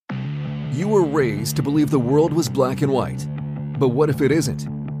You were raised to believe the world was black and white. But what if it isn't?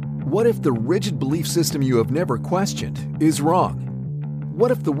 What if the rigid belief system you have never questioned is wrong?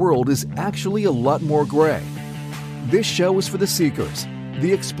 What if the world is actually a lot more gray? This show is for the seekers,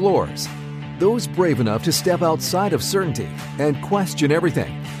 the explorers, those brave enough to step outside of certainty and question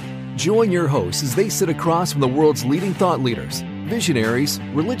everything. Join your hosts as they sit across from the world's leading thought leaders, visionaries,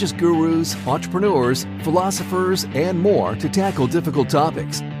 religious gurus, entrepreneurs, philosophers, and more to tackle difficult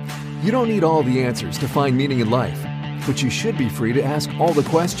topics. You don't need all the answers to find meaning in life, but you should be free to ask all the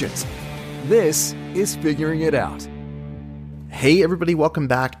questions. This is Figuring It Out. Hey everybody, welcome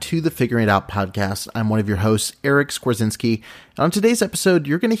back to the Figuring It Out podcast. I'm one of your hosts, Eric Skwarczynski. And on today's episode,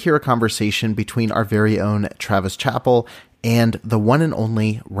 you're going to hear a conversation between our very own Travis Chappell and the one and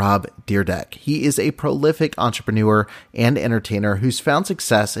only Rob Dyrdek. He is a prolific entrepreneur and entertainer who's found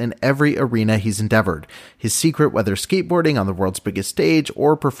success in every arena he's endeavored. His secret, whether skateboarding on the world's biggest stage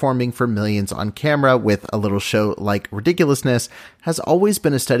or performing for millions on camera with a little show like Ridiculousness, has always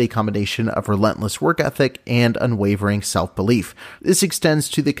been a steady combination of relentless work ethic and unwavering self-belief. This extends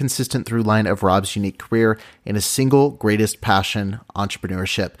to the consistent through line of Rob's unique career and his single greatest passion,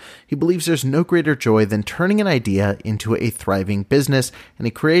 entrepreneurship. He believes there's no greater joy than turning an idea into a thriving business, and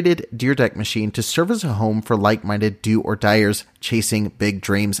he created Dyrdek Machine to serve as a home for like-minded do-or-diers chasing big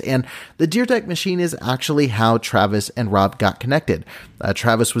dreams. And the Dyrdek Machine is actually how Travis and Rob got connected.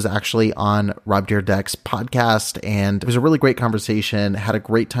 Travis was actually on Rob Dyrdek's podcast, and it was a really great conversation. Had a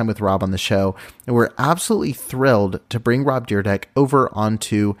great time with Rob on the show, and we're absolutely thrilled to bring Rob Dyrdek over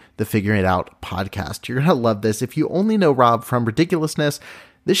onto the Figuring It Out podcast. You're going to love this. If you only know Rob from Ridiculousness,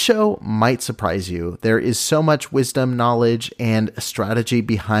 this show might surprise you. There is so much wisdom, knowledge, and strategy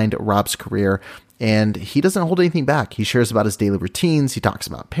behind Rob's career, and he doesn't hold anything back. He shares about his daily routines. He talks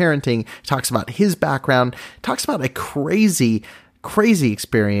about parenting, talks about his background, talks about a crazy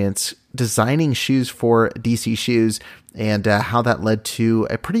experience designing shoes for DC Shoes, and how that led to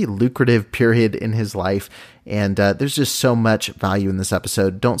a pretty lucrative period in his life. And there's just so much value in this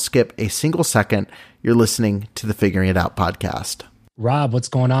episode. Don't skip a single second. You're listening to the Figuring It Out podcast. Rob, what's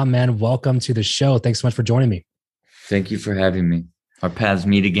going on, man? Welcome to the show. Thanks so much for joining me. Thank you for having me. Our paths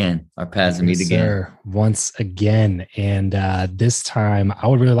meet again. Sir, once again. And this time, I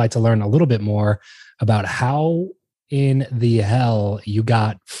would really like to learn a little bit more about how in the hell you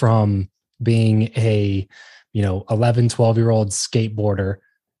got from being a 11, 12-year-old skateboarder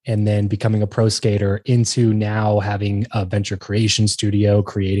and then becoming a pro skater into now having a venture creation studio,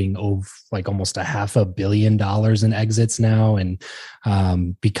 creating almost $500 million in exits now, and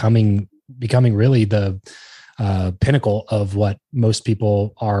becoming really the pinnacle of what most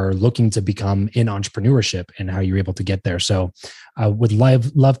people are looking to become in entrepreneurship, and how you're able to get there. So I would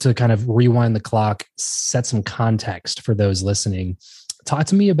love to kind of rewind the clock, set some context for those listening. Talk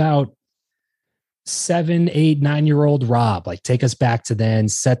to me about 7, 8, 9-year-old Rob. Take us back to then,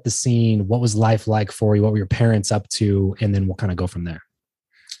 set the scene. What was life like for you? What were your parents up to? And then we'll kind of go from there.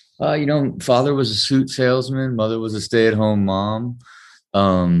 Father was a suit salesman. Mother was a stay-at-home mom.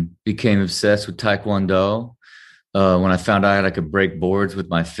 Became obsessed with Taekwondo. When I found out I could break boards with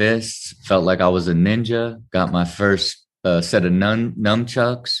my fists, felt like I was a ninja. Got my first set of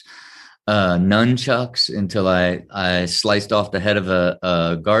nunchucks until I sliced off the head of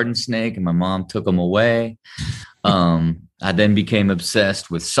a garden snake, and my mom took them away. I then became obsessed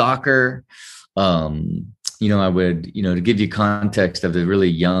with soccer. I would, to give you context of the really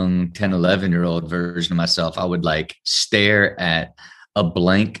young 10, 11-year-old version of myself, I would stare at a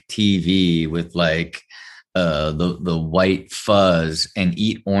blank TV with the white fuzz and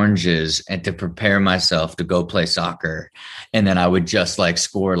eat oranges, and to prepare myself to go play soccer. And then I would just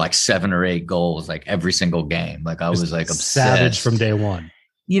score 7 or 8 goals every single game. I was obsessed. Savage from day one.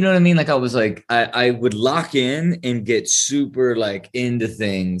 You know what I mean? I was I would lock in and get super into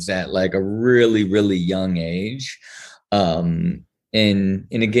things at a really, really young age. And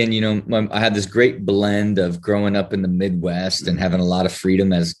again, I had this great blend of growing up in the Midwest and having a lot of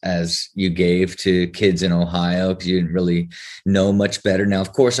freedom as you gave to kids in Ohio, because you didn't really know much better. Now,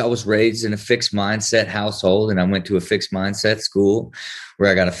 of course, I was raised in a fixed mindset household, and I went to a fixed mindset school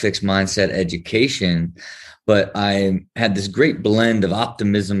where I got a fixed mindset education. But I had this great blend of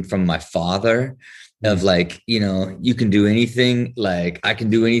optimism from my father of you can do anything, I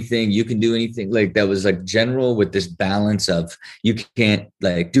can do anything, you can do anything. That was general, with this balance of you can't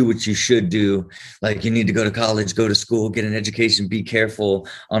do what you should do. You need to go to college, go to school, get an education, be careful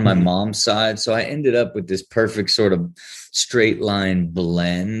on my mom's side. So I ended up with this perfect sort of straight line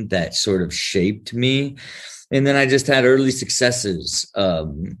blend that sort of shaped me. And then I just had early successes.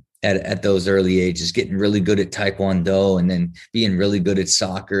 at those early ages, getting really good at Taekwondo and then being really good at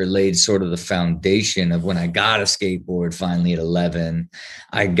soccer laid sort of the foundation of when I got a skateboard finally at 11.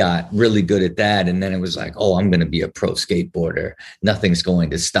 I got really good at that. And then it was like, oh, I'm going to be a pro skateboarder. Nothing's going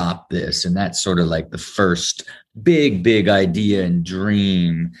to stop this. And that's sort of like the first big idea and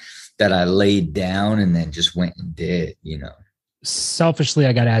dream that I laid down and then just went and did, you know. Selfishly,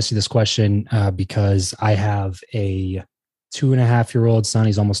 I got to ask you this question because I have a 2.5-year-old son.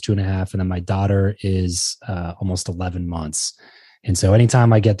 He's almost 2.5. And then my daughter is almost 11 months. And so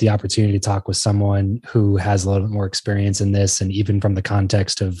anytime I get the opportunity to talk with someone who has a little bit more experience in this, and even from the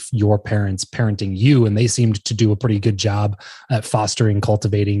context of your parents parenting you, and they seemed to do a pretty good job at fostering,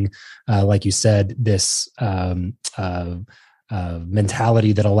 cultivating, like you said, this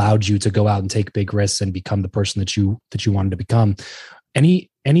mentality that allowed you to go out and take big risks and become the person that you wanted to become. Any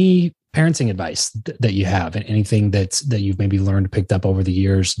parenting advice that you have, and anything that you've maybe learned, picked up over the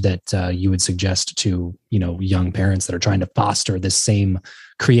years that you would suggest to, you know, young parents that are trying to foster this same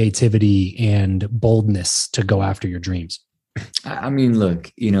creativity and boldness to go after your dreams? I mean,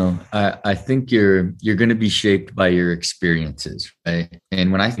 look, you know, I think you're going to be shaped by your experiences, right?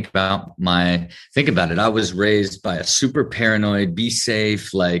 And when I think about it, I was raised by a super paranoid, be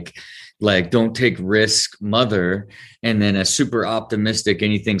safe, like don't take risk mother, and then a super optimistic,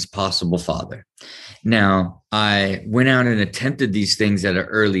 anything's possible father. Now, I went out and attempted these things at an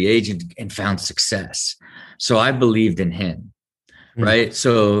early age and found success. So I believed in him. Right.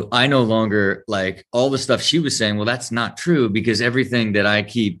 So I no longer, like, all the stuff she was saying, well, that's not true, because everything that I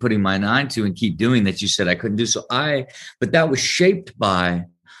keep putting my mind to and keep doing that you said I couldn't do. But that was shaped by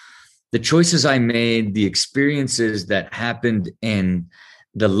the choices I made, the experiences that happened, and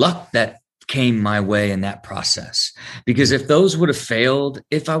the luck that came my way in that process. Because if those would have failed,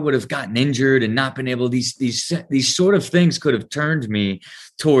 if I would have gotten injured and not been able, these sort of things could have turned me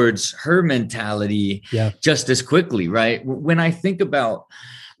towards her mentality just as quickly. Right. When I think about,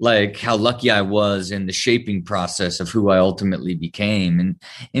 like, how lucky I was in the shaping process of who I ultimately became.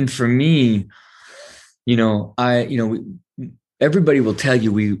 And for me, you know, everybody will tell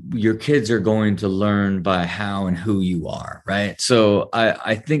you your kids are going to learn by how and who you are, right? So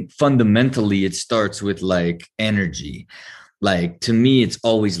I think fundamentally it starts with, like, energy. Like, to me, it's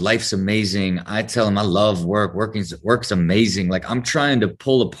always life's amazing. I tell them I love work. Work's amazing. Like, I'm trying to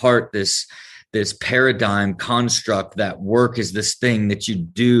pull apart this paradigm construct that work is this thing that you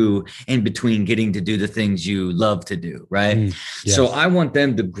do in between getting to do the things you love to do. Right. Yes. So I want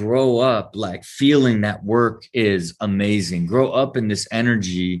them to grow up, like, feeling that work is amazing, grow up in this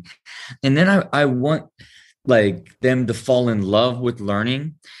energy. And then I want, like, them to fall in love with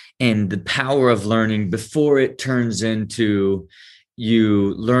learning and the power of learning before it turns into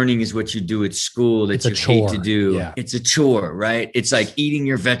learning is what you do at school that you hate to do. Yeah. It's a chore, right? It's like eating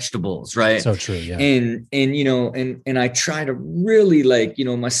your vegetables, right? So true. Yeah. And you know, and I try to really, like, you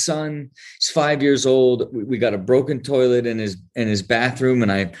know, my son is 5 years old. We got a broken toilet in his bathroom,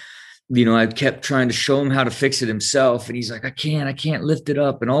 and I kept trying to show him how to fix it himself. And he's like, I can't lift it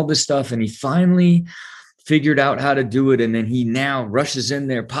up and all this stuff. And he finally figured out how to do it. And then he now rushes in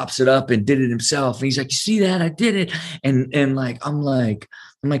there, pops it up, and did it himself. And he's like, you see that? I did it. And like, I'm like,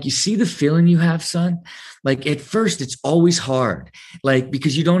 you see the feeling you have, son? Like, at first it's always hard, like,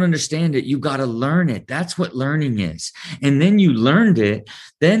 because you don't understand it. You got to learn it. That's what learning is. And then you learned it.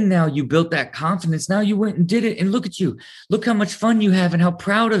 Then now you built that confidence. Now you went and did it. And look at you. Look how much fun you have and how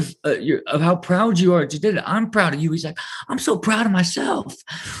proud of how proud you are that you did it. I'm proud of you. He's like, I'm so proud of myself.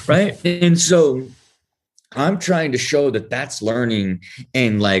 Right. And so I'm trying to show that that's learning,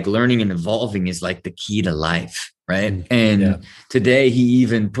 and, like, learning and evolving is, like, the key to life. Right. And today he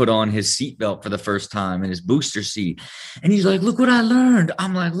even put on his seatbelt for the first time in his booster seat. And he's like, look what I learned.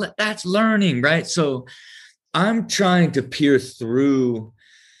 I'm like, that's learning. Right. So I'm trying to peer through,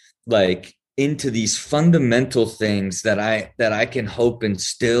 like, into these fundamental things that I can hope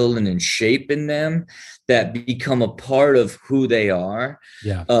instill and shape in them that become a part of who they are.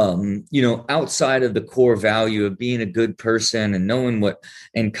 Yeah. You know, outside of the core value of being a good person and knowing what,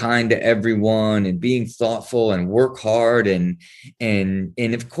 and kind to everyone and being thoughtful and work hard. And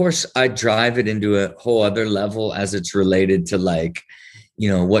of course I drive it into a whole other level as it's related to, like, you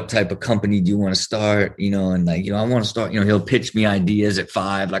know, what type of company do you want to start? You know, and, like, you know, I want to start, you know, he'll pitch me ideas at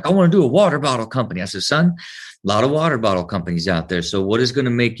 5, like, I want to do a water bottle company. I said, son, a lot of water bottle companies out there. So what is going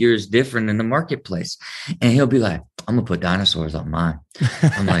to make yours different in the marketplace? And he'll be like, I'm going to put dinosaurs on mine.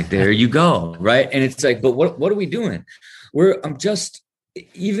 I'm like, there you go. Right. And it's like, but what are we doing? I'm just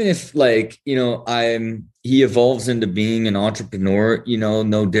even if like, he evolves into being an entrepreneur,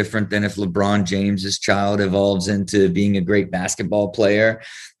 no different than if LeBron James's child evolves into being a great basketball player,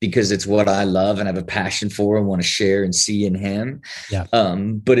 because it's what I love and have a passion for and want to share and see in him. Yeah.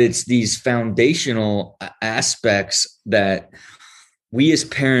 But it's these foundational aspects that we as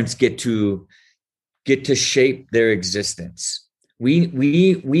parents get to shape their existence.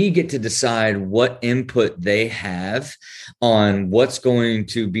 We get to decide what input they have on what's going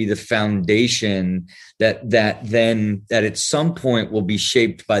to be the foundation that at some point will be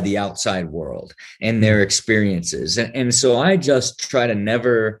shaped by the outside world and their experiences. And so I just try to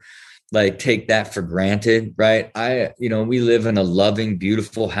never like take that for granted, right? We live in a loving,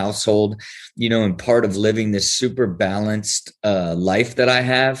 beautiful household, and part of living this super balanced life that I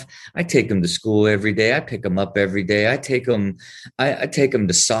have, I take them to school every day. I pick them up every day. I take them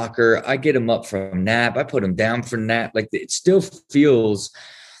to soccer. I get them up from nap. I put them down for nap. Like it still feels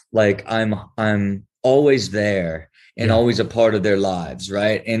like I'm always there and always a part of their lives.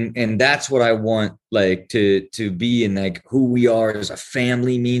 Right. And that's what I want, like to be, and like who we are as a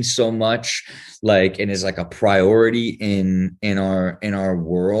family means so much, like, and is like a priority in our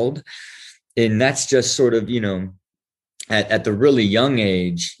world. And that's just sort of, at the really young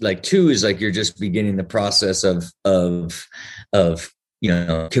age, like 2 is like, you're just beginning the process of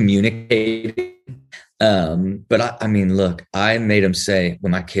communicating. But I mean, look, I made them say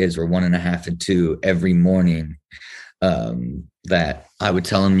when my kids were 1.5 and 2 every morning, that I would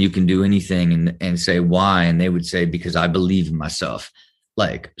tell them you can do anything and say why. And they would say, because I believe in myself,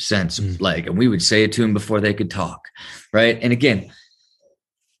 like and we would say it to them before they could talk. Right. And again,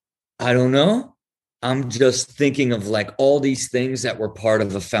 I don't know. I'm just thinking of like all these things that were part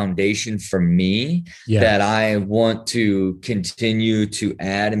of a foundation for me that I want to continue to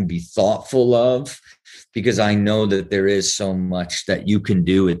add and be thoughtful of, because I know that there is so much that you can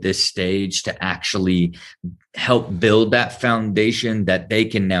do at this stage to actually help build that foundation that they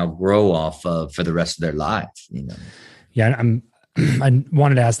can now grow off of for the rest of their lives. Yeah, I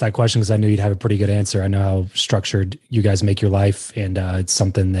wanted to ask that question because I knew you'd have a pretty good answer. I know how structured you guys make your life, and it's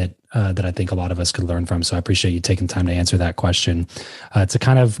something that I think a lot of us could learn from. So I appreciate you taking time to answer that question. To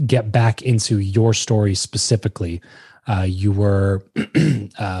kind of get back into your story specifically, you were,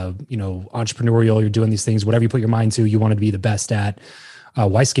 entrepreneurial. You're doing these things, whatever you put your mind to, you wanted to be the best at.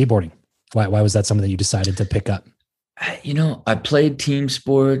 Why skateboarding? Why was that something that you decided to pick up? I played team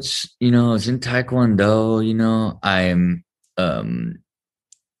sports. I was in Taekwondo.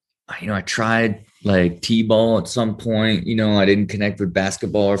 I tried like T-ball at some point. I didn't connect with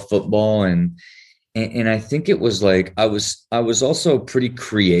basketball or football, and I think it was like I was also pretty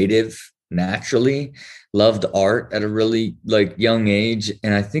creative naturally. Loved art at a really like young age,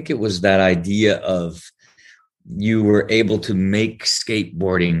 and I think it was that idea of you were able to make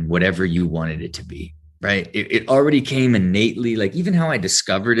skateboarding whatever you wanted it to be. Right. It already came innately, like even how I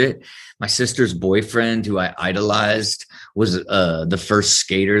discovered it. My sister's boyfriend, who I idolized, was the first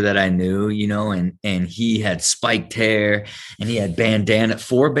skater that I knew, and he had spiked hair, and he had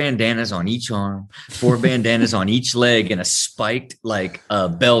 4 bandanas on each arm, 4 bandanas on each leg, and a spiked like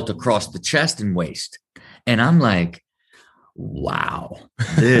belt across the chest and waist. And I'm like, wow,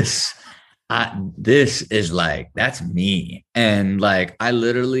 this is like, that's me. And like, I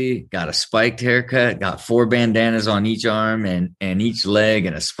literally got a spiked haircut, got 4 bandanas on each arm and each leg,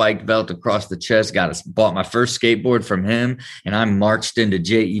 and a spiked belt across the chest, bought my first skateboard from him. And I marched into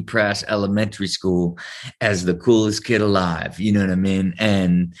J.E. Prass Elementary School as the coolest kid alive. You know what I mean?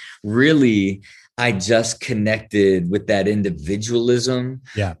 And really, I just connected with that individualism.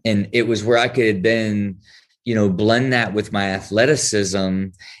 Yeah. And it was where I could then, blend that with my athleticism.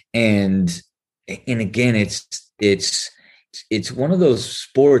 And again, it's one of those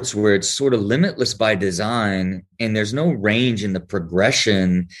sports where it's sort of limitless by design, and there's no range in the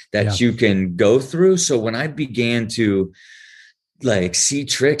progression that you can go through. So when I began to like see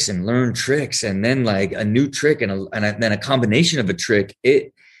tricks and learn tricks, and then like a new trick and then a combination of a trick,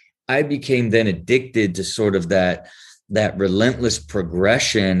 I became then addicted to sort of that relentless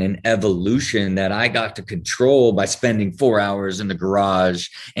progression and evolution that I got to control by spending 4 hours in the garage.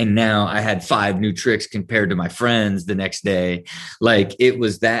 And now I had 5 new tricks compared to my friends the next day. Like it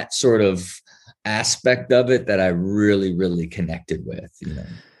was that sort of aspect of it that I really, really connected with.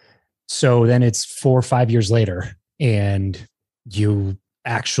 So then it's 4 or 5 years later and you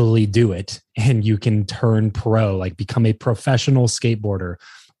actually do it and you can turn pro, like become a professional skateboarder.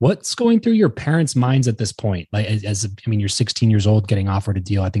 What's going through your parents' minds at this point? Like, you're 16 years old, getting offered a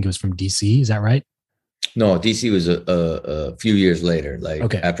deal. I think it was from DC. Is that right? No, DC was a few years later,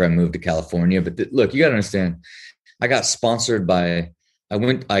 after I moved to California. But look, you got to understand, I got sponsored by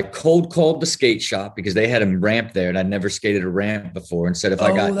I cold called the skate shop because they had a ramp there and I'd never skated a ramp before. And said, if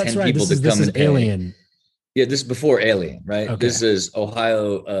I got 10 people to come and pay. Alien. Yeah, this is before Alien, right? Okay. This is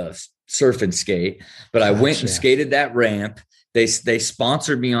Ohio Surf and Skate. But I went and skated that ramp. They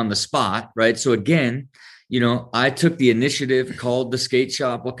sponsored me on the spot, right? So again, I took the initiative, called the skate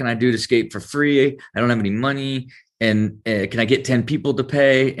shop. What can I do to skate for free? I don't have any money. And can I get 10 people to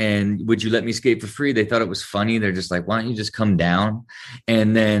pay? And would you let me skate for free? They thought it was funny. They're just like, why don't you just come down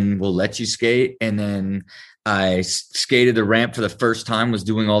and then we'll let you skate. And then I skated the ramp for the first time, was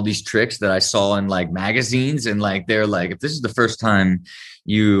doing all these tricks that I saw in like magazines. And like, they're like, if this is the first time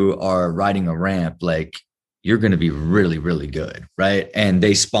you are riding a ramp, like you're going to be really, really good. Right. And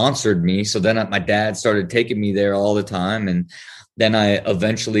they sponsored me. So then my dad started taking me there all the time. And then I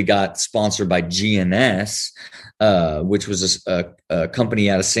eventually got sponsored by GNS, which was a company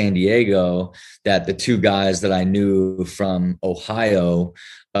out of San Diego that the two guys that I knew from Ohio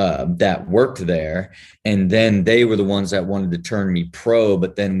that worked there. And then they were the ones that wanted to turn me pro.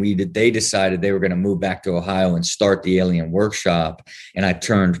 But then they decided they were going to move back to Ohio and start the Alien Workshop. And I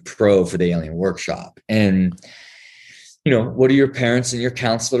turned pro for the Alien Workshop. And what do your parents and your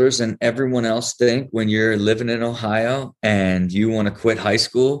counselors and everyone else think when you're living in Ohio and you want to quit high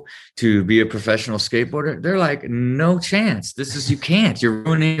school to be a professional skateboarder? They're like, no chance. You can't. You're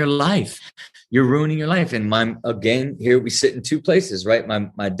ruining your life. You're ruining your life. And again, here we sit in two places, right?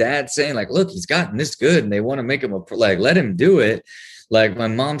 My dad's saying like, look, he's gotten this good and they want to make him let him do it. Like my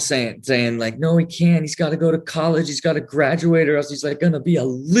mom saying like, no, he can't. He's got to go to college. He's got to graduate or else he's like going to be a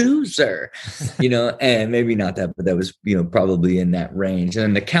loser, and maybe not that, but that was, probably in that range. And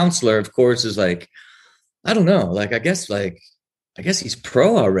then the counselor, of course, is like, I don't know, like, I guess he's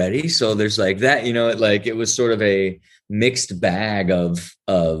pro already. So there's like that, it was sort of a mixed bag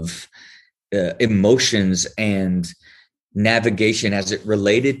of emotions and navigation as it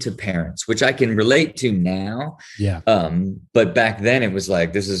related to parents, which I can relate to now. Yeah. But back then it was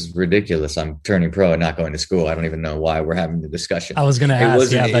like, this is ridiculous. I'm turning pro and not going to school. I don't even know why we're having the discussion. I was going to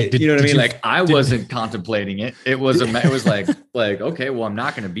ask, you know what I mean? Like I wasn't contemplating it. It was like, okay, well, I'm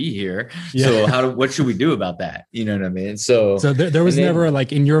not going to be here. Yeah. So what should we do about that? You know what I mean? So there was never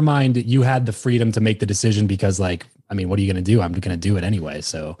like in your mind, you had the freedom to make the decision because like, I mean, what are you going to do? I'm going to do it anyway.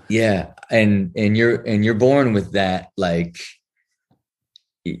 So yeah. And you're born with that. Like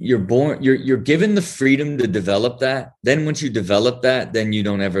you're given the freedom to develop that. Then once you develop that, then you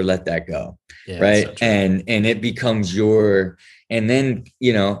don't ever let that go. Yeah, right. So and it becomes and then,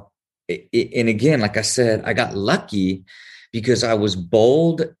 and again, like I said, I got lucky because I was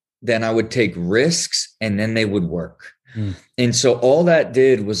bold. Then I would take risks and then they would work. And so all that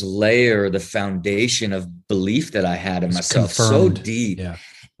did was layer the foundation of belief that I had in myself so deep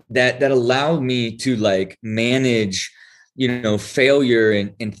that allowed me to like manage, failure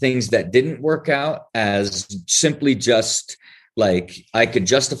and things that didn't work out as simply just like I could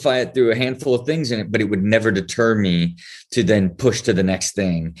justify it through a handful of things in it, but it would never deter me to then push to the next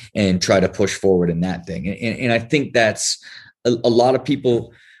thing and try to push forward in that thing. And I think that's a lot of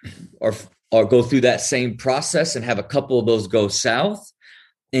people or go through that same process and have a couple of those go south.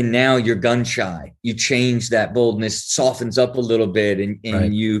 And now you're gun shy. You change that boldness, softens up a little bit, and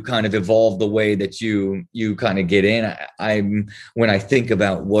right. You kind of evolve the way that you kind of get in. When I think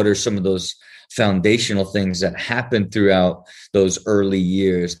about what are some of those foundational things that happened throughout those early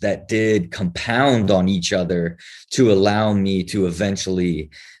years that did compound on each other to allow me to eventually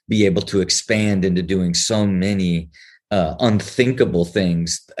be able to expand into doing so many unthinkable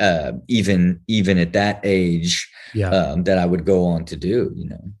things, even at that age, that I would go on to do.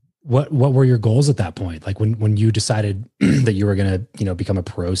 What were your goals at that point? Like when you decided that you were going to, become a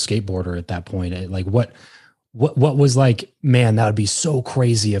pro skateboarder at that point, like what was like, man, that would be so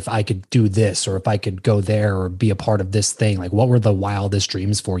crazy if I could do this, or if I could go there or be a part of this thing. Like what were the wildest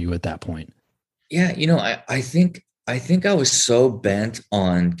dreams for you at that point? Yeah. I think I was so bent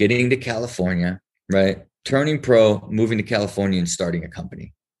on getting to California, right? Turning pro, moving to California and starting a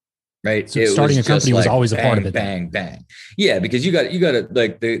company. Right. So starting a company was always a part of it. Bang, bang. Yeah. Because you got to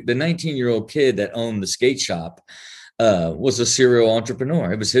like the 19-year-old kid that owned the skate shop was a serial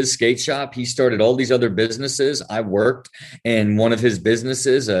entrepreneur. It was his skate shop. He started all these other businesses. I worked in one of his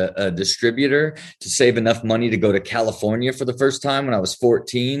businesses, a distributor, to save enough money to go to California for the first time when I was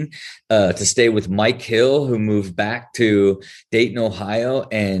 14, to stay with Mike Hill, who moved back to Dayton, Ohio,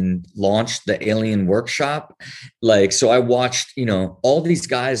 and launched the Alien Workshop. Like, so I watched, all these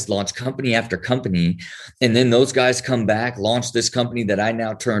guys launch company after company. And then those guys come back, launch this company that I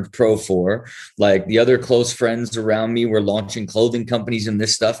now turned pro for. Like the other close friends around around me were launching clothing companies and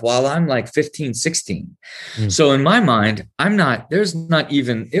this stuff while I'm like 15, 16. Mm. So in my mind,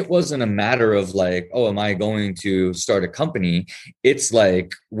 it wasn't a matter of like, oh, am I going to start a company? It's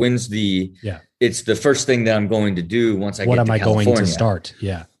like, it's the first thing that I'm going to do once I get to California. What am I going to start?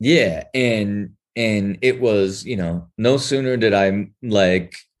 Yeah. Yeah. And it was, no sooner did I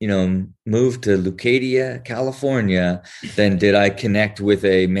move to Leucadia, California, than did I connect with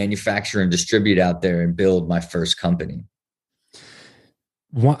a manufacturer and distribute out there and build my first company.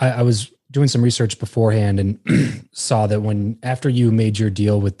 I was doing some research beforehand and saw that after you made your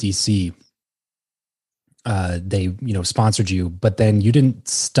deal with DC, they, sponsored you, but then you didn't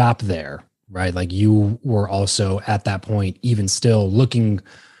stop there, right? Like you were also at that point, even still looking,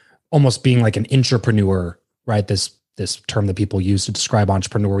 almost being like an intrapreneur, right? This term that people use to describe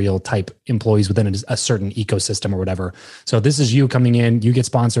entrepreneurial type employees within a certain ecosystem or whatever. So this is you coming in, you get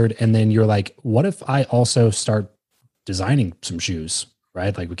sponsored, and then you're like, what if I also start designing some shoes,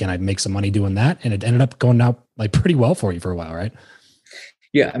 right? Like, can I make some money doing that? And it ended up going out like pretty well for you for a while, right?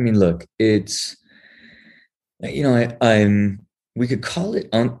 Yeah. I mean, look, it's, we could call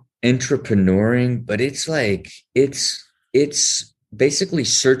it entrepreneuring, but it's like, it's basically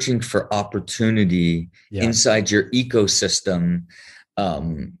searching for opportunity inside your ecosystem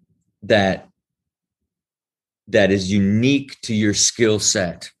that is unique to your skill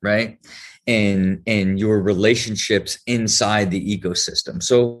set, right? And your relationships inside the ecosystem.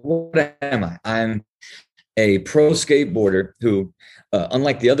 So what am I? I'm a pro skateboarder who,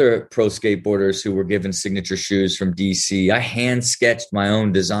 unlike the other pro skateboarders who were given signature shoes from DC, I hand sketched my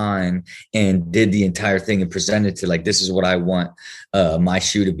own design and did the entire thing and presented to like, this is what I want my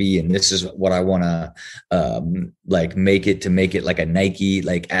shoe to be. And this is what I want to make it like a Nike,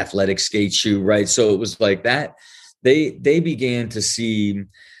 like athletic skate shoe. Right. So it was like that. They began to see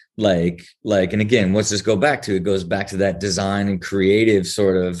and again, what's this go back to? It goes back to that design and creative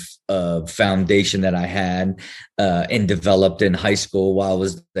sort of foundation that I had and developed in high school while I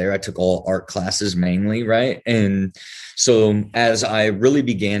was there. I took all art classes mainly, right? And so as I really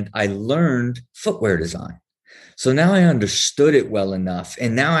began, I learned footwear design. So now I understood it well enough.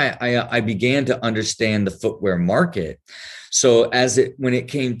 And now I began to understand the footwear market. So when it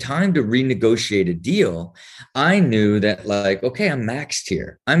came time to renegotiate a deal, I knew that like, okay, I'm maxed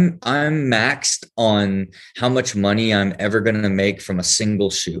here. I'm maxed on how much money I'm ever going to make from a single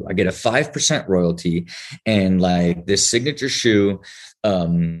shoe. I get a 5% royalty, and like this signature shoe,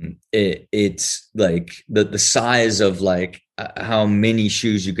 it's like the size of like how many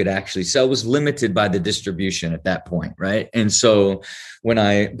shoes you could actually sell was limited by the distribution at that point, right? And so but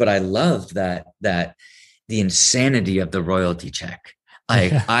I loved that the insanity of the royalty check.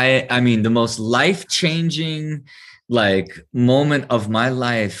 Like I mean, the most life-changing like moment of my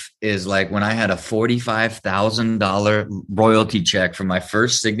life is like when I had a $45,000 royalty check for my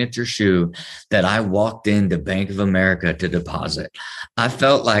first signature shoe that I walked into Bank of America to deposit. I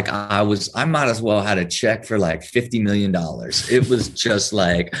felt like I might as well had a check for like $50 million. It was just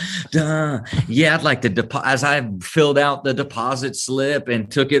like, duh. Yeah, I'd like to as I filled out the deposit slip and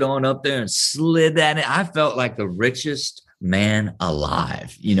took it on up there and slid that in, I felt like the richest man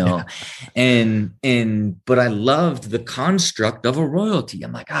alive, but I loved the construct of a royalty.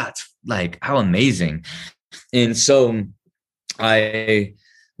 I'm like, it's like, how amazing. And so I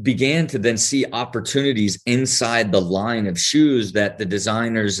began to then see opportunities inside the line of shoes that the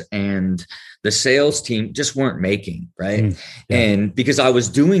designers and the sales team just weren't making, right? And because I was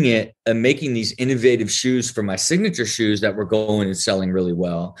doing it and making these innovative shoes for my signature shoes that were going and selling really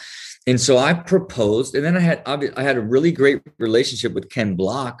well. And so I proposed, and then I had a really great relationship with Ken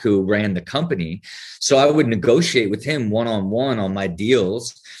Block, who ran the company. So I would negotiate with him one-on-one on my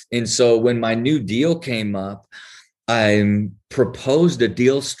deals. And so when my new deal came up, I proposed a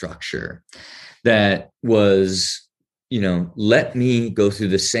deal structure that was, let me go through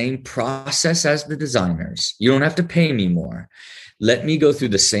the same process as the designers. You don't have to pay me more. Let me go through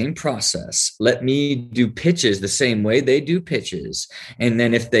the same process. Let me do pitches the same way they do pitches. And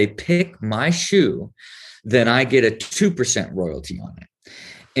then if they pick my shoe, then I get a 2% royalty on it.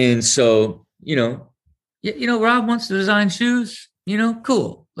 And so, Rob wants to design shoes,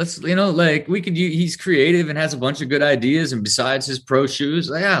 cool. Let's, he's creative and has a bunch of good ideas. And besides his pro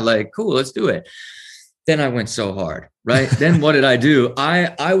shoes, cool, let's do it. Then I went so hard, right? Then what did I do?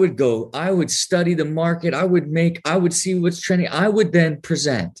 I would study the market. I would see what's trending. I would then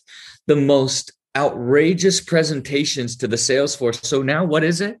present the most outrageous presentations to the sales force. So now what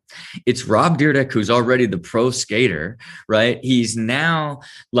is it? It's Rob Dyrdek, who's already the pro skater, right? He's now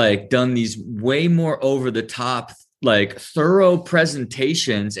like done these way more over the top like thorough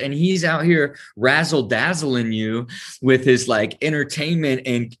presentations, and he's out here razzle dazzling you with his like entertainment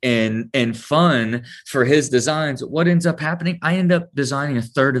and fun for his designs. What ends up happening? I end up designing a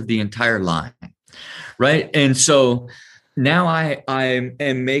third of the entire line. Right. And so now I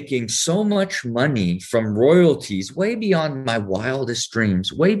am making so much money from royalties, way beyond my wildest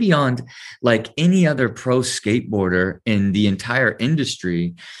dreams, way beyond like any other pro skateboarder in the entire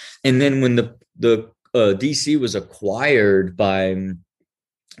industry. And then when the DC was acquired by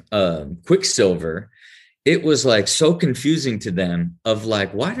Quicksilver, it was like so confusing to them of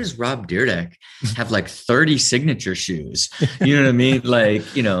like, why does Rob Dyrdek have like 30 signature shoes? You know what I mean?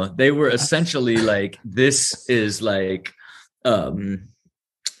 Like, you know, they were essentially like, this is like,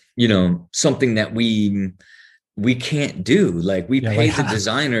 you know, something that we can't do. Like we pay like the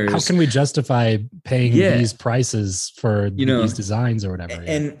designers. How can we justify paying these prices for these designs or whatever?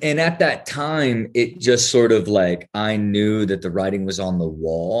 And at that time, it just sort of like, I knew that the writing was on the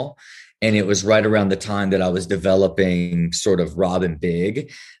wall. And it was right around the time that I was developing sort of Rob and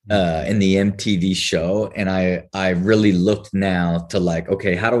Big in the MTV show. And I really looked now to like,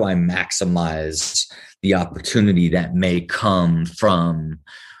 okay, how do I maximize the opportunity that may come from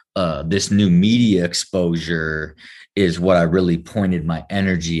this new media exposure is what I really pointed my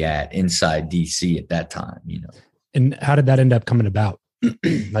energy at inside DC at that time, you know. And how did that end up coming about?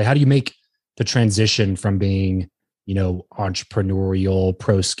 Like, how do you make the transition from being, you know, entrepreneurial,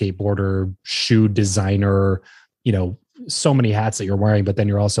 pro skateboarder, shoe designer, you know, so many hats that you're wearing, but then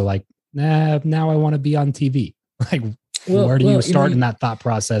you're also like, nah, now I want to be on TV. Like, where do you start in that thought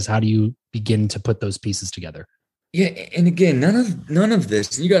process? How do you begin to put those pieces together? Yeah. And again, none of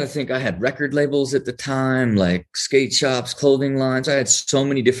this, you got to think I had record labels at the time, like skate shops, clothing lines. I had so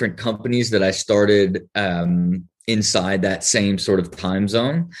many different companies that I started, inside that same sort of time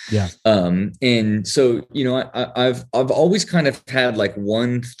zone. Yeah. And so, you know, I've always kind of had like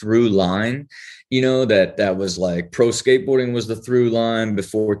one through line, you know, that was like pro skateboarding was the through line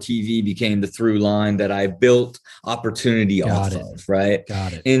before TV became the through line that I built opportunity off of. Right.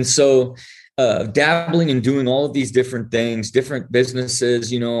 Got it. And so, dabbling and doing all of these different things, different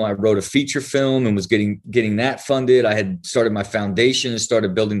businesses. You know, I wrote a feature film and was getting that funded. I had started my foundation and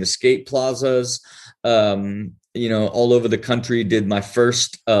started building the skate plazas, you know, all over the country. Did my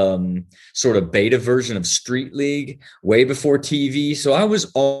first sort of beta version of Street League way before TV. So I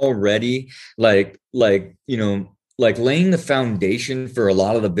was already like, you know, like laying the foundation for a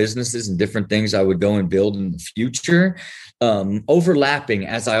lot of the businesses and different things I would go and build in the future, overlapping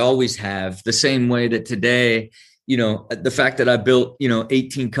as I always have, the same way that today, you know, the fact that I built, you know,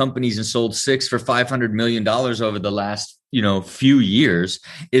 18 companies and sold 6 for $500 million over the last, you know, few years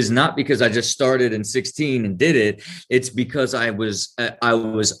is not because I just started in 16 and did it. It's because I was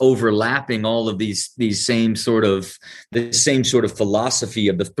overlapping all of the same sort of philosophy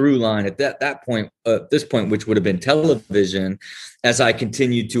of the through line at that point, this point, which would have been television, as I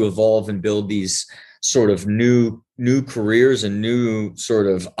continued to evolve and build these sort of new careers and new sort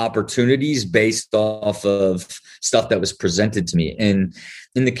of opportunities based off of stuff that was presented to me. And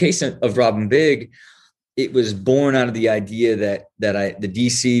in the case of Rob and Big, it was born out of the idea that the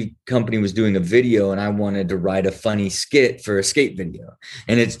DC company was doing a video and I wanted to write a funny skit for a skate video.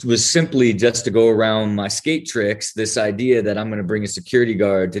 And it was simply just to go around my skate tricks, this idea that I'm going to bring a security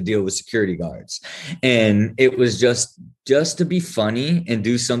guard to deal with security guards. And it was just to be funny and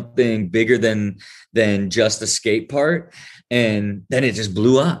do something bigger than just a skate part. And then it just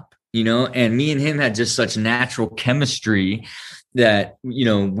blew up, you know, and me and him had just such natural chemistry that, you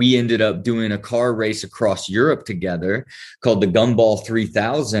know, we ended up doing a car race across Europe together called the Gumball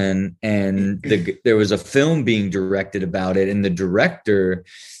 3000. And there was a film being directed about it. And the director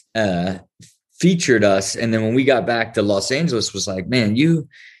featured us. And then when we got back to Los Angeles, was like, man, you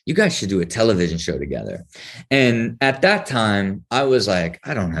guys should do a television show together. And at that time, I was like,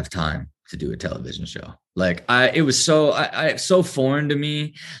 I don't have time to do a television show. Like it was so foreign to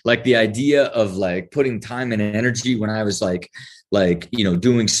me, like the idea of like putting time and energy when I was like, you know,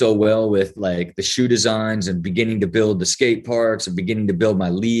 doing so well with like the shoe designs and beginning to build the skate parks and beginning to build my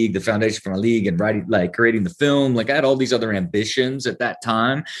league, the foundation for my league, and writing, like creating the film. Like I had all these other ambitions at that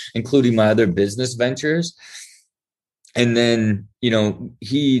time, including my other business ventures. And then, you know,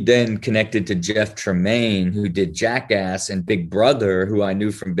 he then connected to Jeff Tremaine, who did Jackass, and Big Brother, who I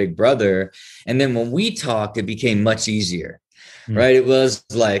knew from Big Brother. And then when we talked, it became much easier, right? It was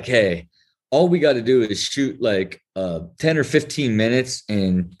like, hey, all we got to do is shoot like 10 or 15 minutes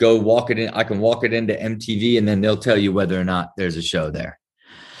and go walk it in. I can walk it into MTV and then they'll tell you whether or not there's a show there.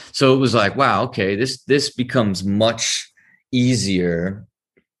 So it was like, wow, okay, this becomes much easier.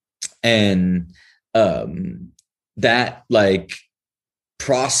 And that like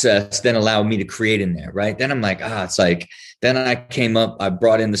process then allowed me to create in there, right? Then I'm like, it's like, then I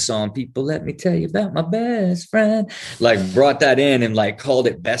brought in the song, People Let Me Tell You About My Best Friend, like brought that in and like called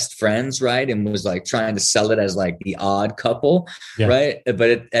it Best Friends, right? And was like trying to sell it as like the odd couple, right?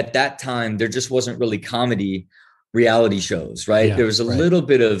 But at that time, there just wasn't really comedy reality shows, right? Yeah, there was a little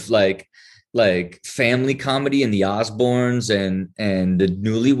bit of like family comedy in the Osbournes and the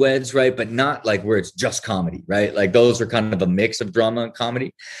Newlyweds, right? But not like where it's just comedy, right? Like those are kind of a mix of drama and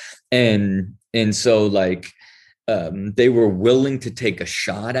comedy. And so like they were willing to take a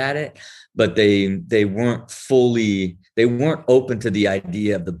shot at it, but they weren't open to the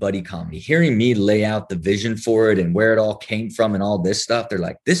idea of the buddy comedy. Hearing me lay out the vision for it and where it all came from and all this stuff, they're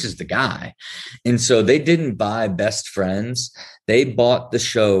like, this is the guy. And so they didn't buy Best Friends. They bought the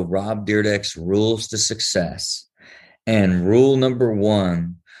show Rob Dyrdek's Rules to Success. And rule number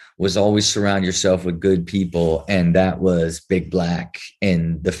one was always surround yourself with good people. And that was Big Black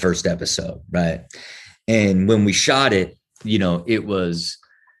in the first episode, right? And when we shot it, it was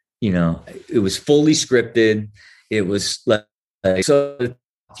fully scripted. It was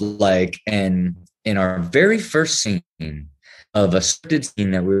and in our very first scene of a scripted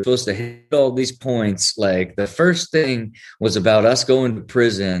scene that we were supposed to hit all these points, like the first thing was about us going to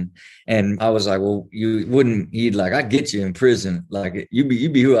prison. And I was like, well, he'd like, I get you in prison. Like you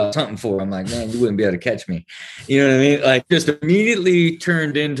be who I was hunting for. I'm like, man, you wouldn't be able to catch me. You know what I mean? Like just immediately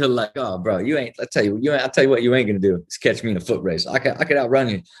turned into like, oh bro, I'll tell you what you ain't going to do is catch me in a foot race. I could outrun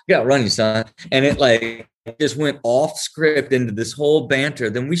you. I could outrun you, son. And it like just went off script into this whole banter.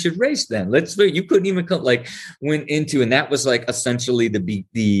 Then we should race then. You couldn't even went into, and that was like essentially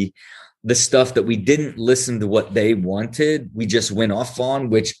the stuff that we didn't listen to what they wanted. We just went off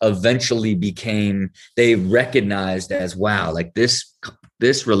on, which eventually they recognized as, wow, like this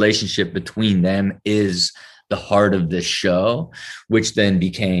relationship between them is the heart of this show, which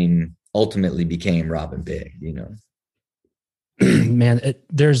then ultimately became Rob and Big, Man,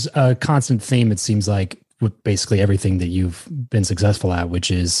 there's a constant theme, it seems like, with basically everything that you've been successful at,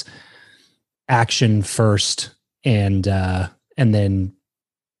 which is action first and then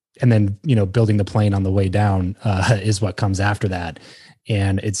building the plane on the way down is what comes after that.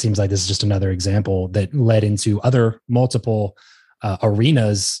 And it seems like this is just another example that led into other multiple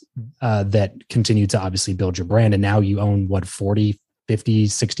arenas that continue to obviously build your brand. And now you own 40, 50,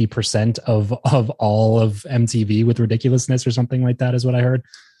 60% of all of MTV with Ridiculousness or something like that is what I heard.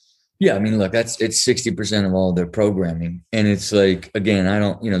 Yeah, I mean, look, it's 60% of all their programming. And it's like, again,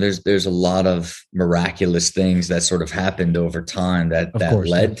 there's a lot of miraculous things that sort of happened over time that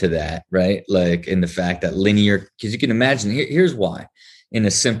led to that, right? Like in the fact that linear, because you can imagine, here's why, in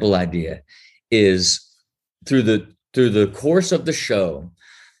a simple idea, is through the course of the show,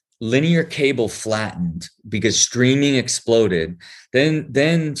 linear cable flattened because streaming exploded.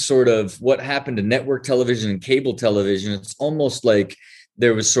 Then sort of what happened to network television and cable television, it's almost like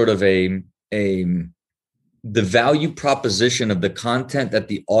there was sort of the value proposition of the content that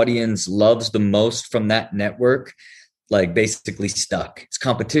the audience loves the most from that network, like basically stuck. It's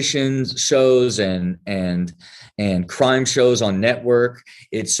competitions shows and crime shows on network.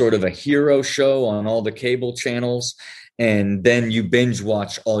 It's sort of a hero show on all the cable channels. And then you binge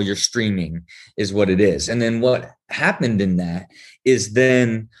watch all your streaming is what it is. And then what happened in that is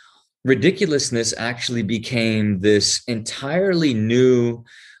then Ridiculousness actually became this entirely new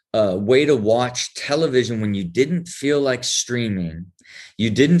way to watch television when you didn't feel like streaming. You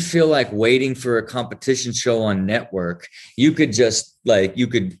didn't feel like waiting for a competition show on network. You could just you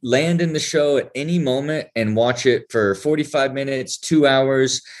could land in the show at any moment and watch it for 45 minutes, 2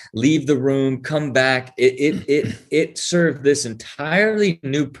 hours, leave the room, come back. It served this entirely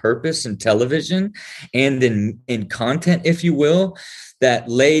new purpose in television and in content, if you will, that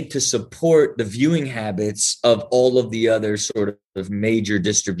laid to support the viewing habits of all of the other sort of major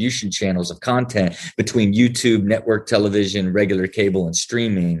distribution channels of content between YouTube, network television, regular cable, and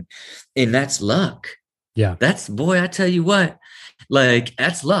streaming. And that's luck. Yeah. I tell you what, like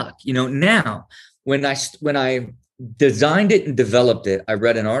that's luck. Now when I designed it and developed it, I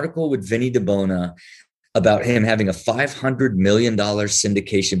read an article with Vinny DeBona about him having a $500 million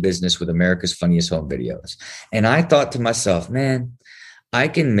syndication business with America's Funniest Home Videos. And I thought to myself, man, I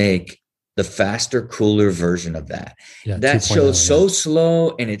can make the faster, cooler version of that. Yeah, that show's so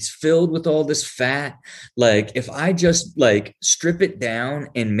slow and it's filled with all this fat. Like if I just strip it down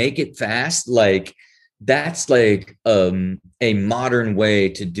and make it fast, that's a modern way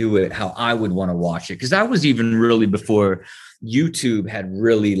to do it, how I would want to watch it. Cause that was even really before YouTube had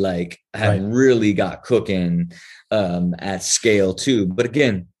really really got cooking at scale too. But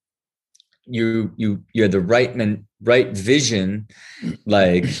again, you had the right vision,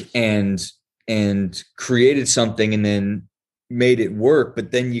 like, and created something and then made it work.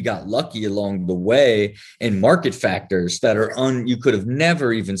 But then you got lucky along the way, and market factors that are you could have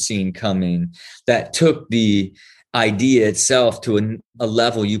never even seen coming, that took the idea itself to a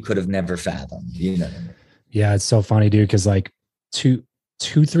level you could have never fathomed. You know what I mean? Yeah, it's so funny, dude. Because like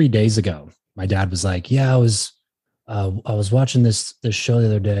 3 days ago, my dad was like, "Yeah, I was watching this show the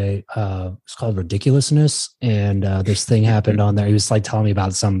other day. It's called Ridiculousness, and this thing happened on there." He was like telling me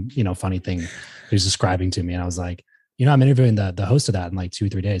about some funny thing he was describing to me, and I was like, I'm interviewing the host of that in like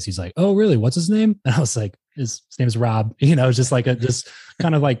 2-3 days. He's like, "Oh, really? What's his name?" And I was like, his name is Rob. It's just like just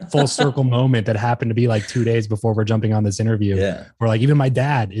kind of like full circle moment that happened to be like 2 days before we're jumping on this interview. Yeah. Where like even my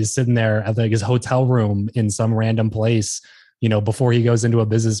dad is sitting there at like his hotel room in some random place, before he goes into a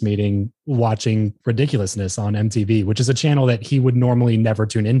business meeting, watching Ridiculousness on MTV, which is a channel that he would normally never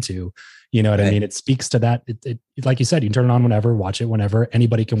tune into. You know what I mean? It speaks to that. It, like you said, you can turn it on whenever, watch it whenever.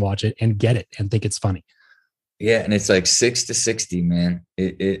 Anybody can watch it and get it and think it's funny. Yeah, and it's like 6 to 60, man.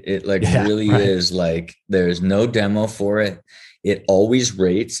 It like really right. is like there's no demo for it. It always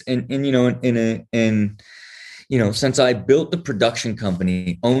rates, and since I built the production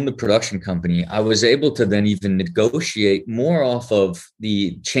company, owned the production company, I was able to then even negotiate more off of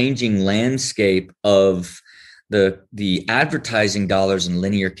the changing landscape of the advertising dollars in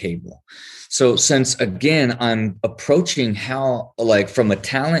linear cable. So since, again, I'm approaching how, like, from a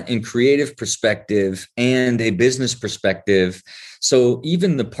talent and creative perspective and a business perspective, so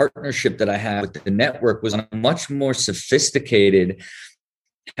even the partnership that I have with the network was on a much more sophisticated,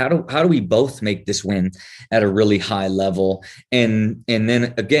 how do we both make this win at a really high level? And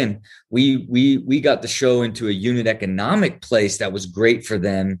then again, we got the show into a unit economic place that was great for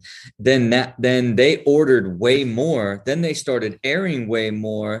them. Then they ordered way more. Then they started airing way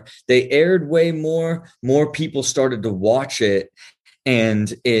more. They aired way more. More people started to watch it.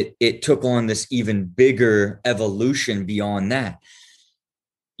 And it took on this even bigger evolution beyond that.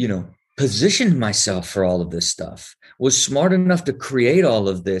 Positioned myself for all of this stuff, was smart enough to create all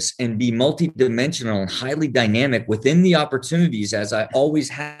of this and be multidimensional and highly dynamic within the opportunities, as I always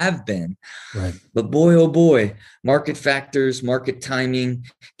have been. Right. But boy, oh boy, market factors, market timing,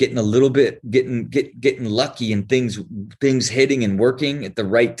 getting lucky, and things hitting and working at the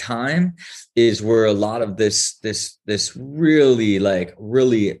right time is where a lot of this really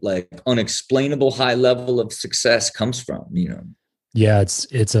unexplainable high level of success comes from. Yeah,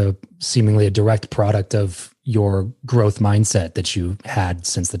 it's a seemingly a direct product of your growth mindset that you had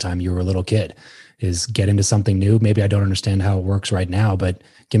since the time you were a little kid, is get into something new. Maybe I don't understand how it works right now, but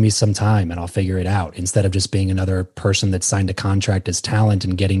give me some time and I'll figure it out, instead of just being another person that signed a contract as talent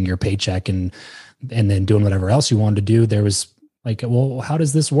and getting your paycheck and then doing whatever else you wanted to do. There was like, well, how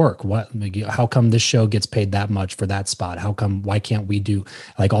does this work? How come this show gets paid that much for that spot? Why can't we do,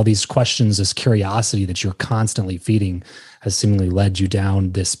 like, all these questions, this curiosity that you're constantly feeding has seemingly led you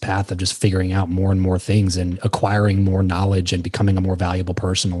down this path of just figuring out more and more things and acquiring more knowledge and becoming a more valuable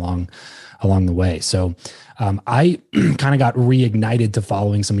person along the way. So I kind of got reignited to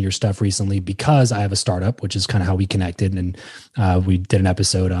following some of your stuff recently because I have a startup, which is kind of how we connected. And we did an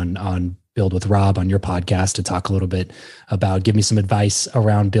episode on Build with Rob on your podcast to talk a little bit about, give me some advice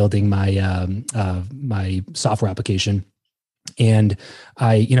around building my my software application. And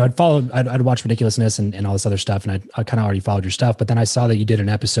I'd watch Ridiculousness and all this other stuff. And I kind of already followed your stuff, but then I saw that you did an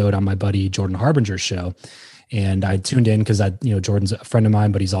episode on my buddy Jordan Harbinger's show. And I tuned in because Jordan's a friend of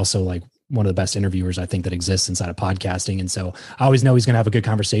mine, but he's also like one of the best interviewers I think that exists inside of podcasting. And so I always know he's going to have a good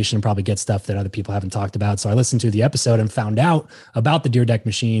conversation and probably get stuff that other people haven't talked about. So I listened to the episode and found out about the Dyrdek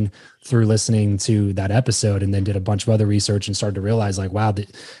machine through listening to that episode, and then did a bunch of other research and started to realize, like, wow, the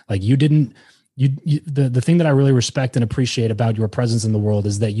thing that I really respect and appreciate about your presence in the world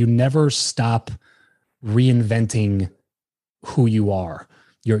is that you never stop reinventing who you are.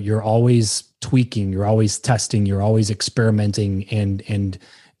 You're always tweaking, you're always testing, you're always experimenting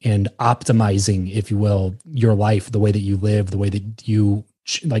and optimizing, if you will, your life, the way that you live, the way that you,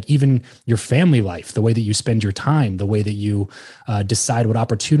 like, even your family life, the way that you spend your time, the way that you decide what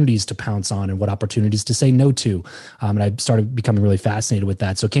opportunities to pounce on and what opportunities to say no to. And I started becoming really fascinated with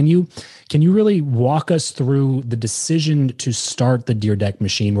that. So can you really walk us through the decision to start the Dyrdek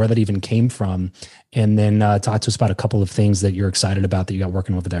machine, where that even came from, and then talk to us about a couple of things that you're excited about that you got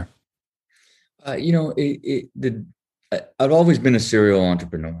working over there? I've always been a serial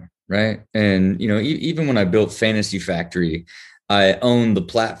entrepreneur, right? And even when I built Fantasy Factory, I owned the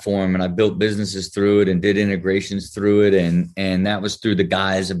platform and I built businesses through it and did integrations through it. And that was through the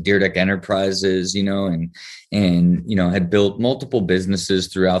guise of Dyrdek Enterprises, had built multiple businesses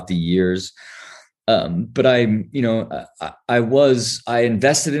throughout the years. But I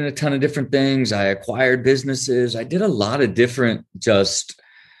invested in a ton of different things. I acquired businesses. I did a lot of different, just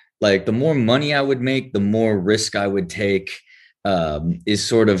like the more money I would make, the more risk I would take, is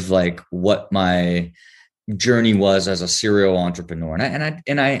sort of like what my journey was as a serial entrepreneur.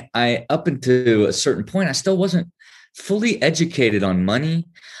 And I up until a certain point, I still wasn't fully educated on money.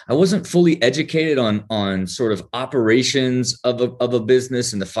 I wasn't fully educated on sort of operations of a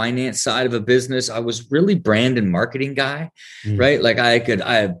business and the finance side of a business. I was really brand and marketing guy, right? Like I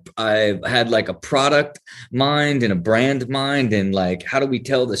had like a product mind and a brand mind, and like, how do we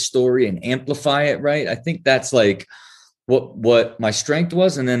tell the story and amplify it, right? I think that's like what my strength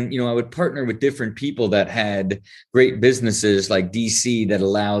was. And then, I would partner with different people that had great businesses like DC that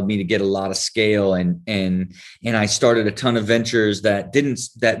allowed me to get a lot of scale. And I started a ton of ventures that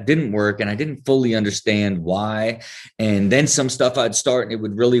didn't work. And I didn't fully understand why. And then some stuff I'd start and it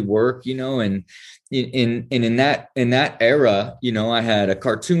would really work, and in that era, I had a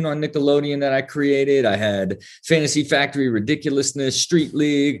cartoon on Nickelodeon that I created. I had Fantasy Factory, Ridiculousness, Street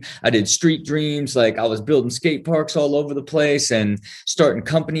League. I did Street Dreams. Like, I was building skate parks all over the place and starting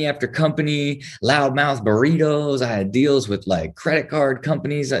company after company, Loudmouth Burritos. I had deals with like credit card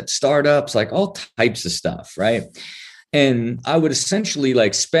companies at startups, like all types of stuff, right? And I would essentially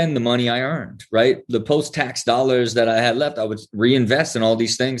like spend the money I earned, right? The post-tax dollars that I had left, I would reinvest in all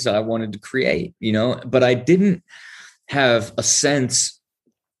these things that I wanted to create, but I didn't have a sense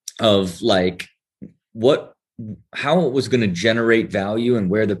of like how it was going to generate value and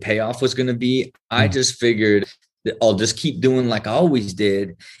where the payoff was going to be. I just figured that I'll just keep doing like I always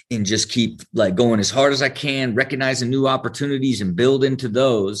did and just keep like going as hard as I can, recognizing new opportunities and build into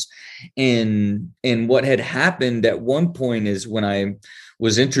those. And what had happened at one point is when I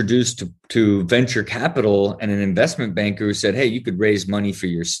was introduced to venture capital and an investment banker who said, hey, you could raise money for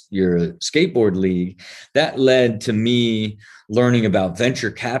your skateboard league. That led to me learning about venture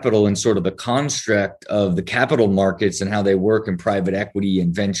capital and sort of the construct of the capital markets and how they work in private equity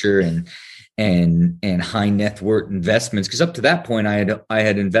and venture and high net worth investments. Because up to that point, I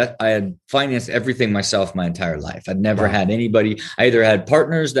had financed everything myself my entire life. I'd never had anybody. I either had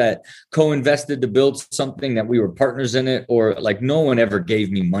partners that co-invested to build something that we were partners in it, or like no one ever gave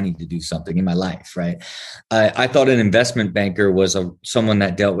me money to do something in my life. Right. I thought an investment banker was someone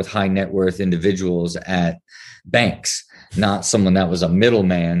that dealt with high net worth individuals at banks, not someone that was a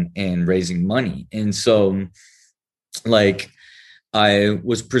middleman in raising money. And so like, I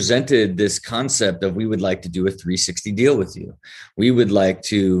was presented this concept of, we would like to do a 360 deal with you. We would like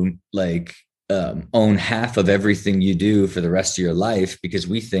to own half of everything you do for the rest of your life, because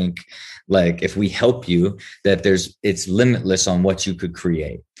we think like if we help you that it's limitless on what you could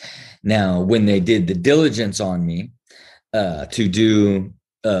create. Now, when they did the diligence on me to do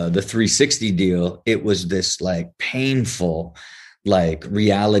the 360 deal, it was this like painful like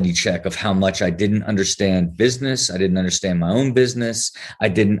reality check of how much I didn't understand business. I didn't understand my own business. I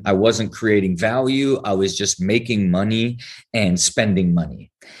wasn't creating value. I was just making money and spending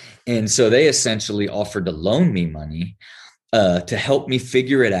money. And so they essentially offered to loan me money to help me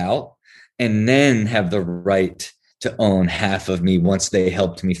figure it out, and then have the right to own half of me once they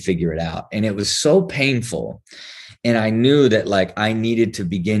helped me figure it out. And it was so painful. And I knew that like I needed to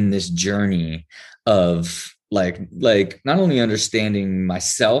begin this journey of like not only understanding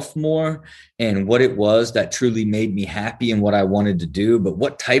myself more and what it was that truly made me happy and what I wanted to do, but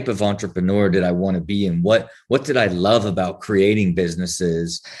what type of entrepreneur did I want to be, and what did I love about creating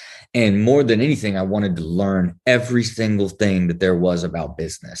businesses. And more than anything, I wanted to learn every single thing that there was about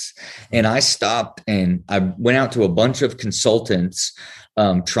business. And I stopped and I went out to a bunch of consultants,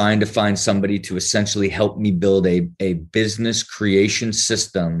 trying to find somebody to essentially help me build a business creation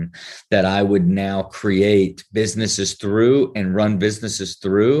system that I would now create businesses through and run businesses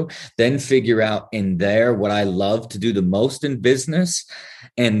through, then figure out in there what I love to do the most in business,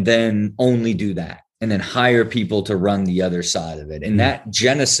 and then only do that. And then hire people to run the other side of it. And that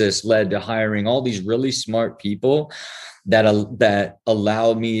genesis led to hiring all these really smart people that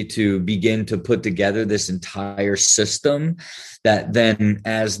allowed me to begin to put together this entire system that then,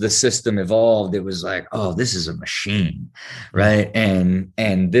 as the system evolved, it was like, oh, this is a machine, right? And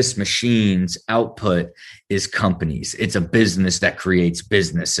this machine's output is companies. It's a business that creates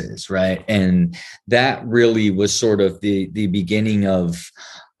businesses, right? And that really was sort of the beginning of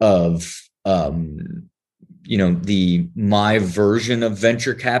my version of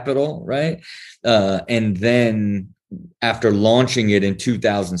venture capital, right? And then after launching it in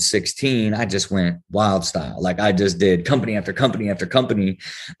 2016, I just went wild style. Like I just did company after company after company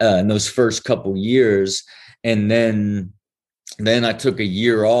in those first couple years. And then I took a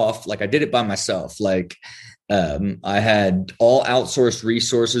year off. Like I did it by myself. Like I had all outsourced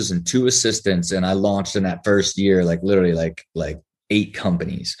resources and 2 assistants, and I launched in that first year, like literally like 8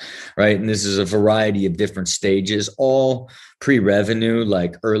 companies, right? And this is a variety of different stages, all pre-revenue,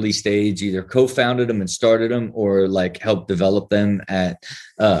 like early stage, either co-founded them and started them or like helped develop them at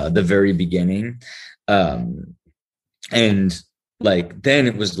the very beginning. And like, then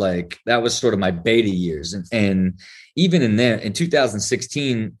it was like, that was sort of my beta years. And even in there in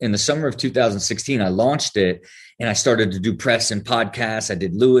 2016, in the summer of 2016, I launched it and I started to do press and podcasts. I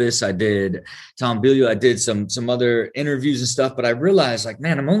did Lewis, I did Tom Bilyeu, I did some other interviews and stuff, but I realized like,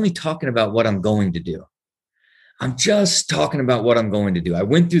 man, I'm only talking about what I'm going to do. I'm just talking about what I'm going to do. I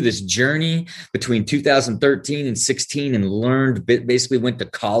went through this journey between 2013 and 16 and learned, basically went to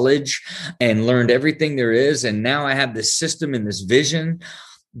college and learned everything there is. And now I have this system and this vision,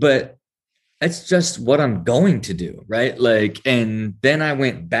 but that's just what I'm going to do. Right. Like, and then I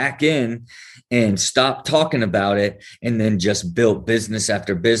went back in and stopped talking about it and then just built business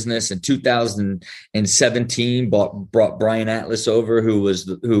after business. In 2017, brought Brian Atlas over, who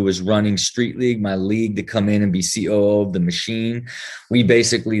was running Street League, my league, to come in and be COO of the machine. We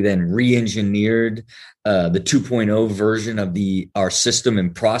basically then re-engineered the 2.0 version of our system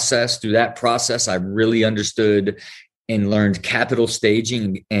and process. Through that process, I really understood and learned capital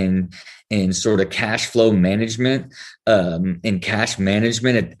staging and sort of cash flow management and cash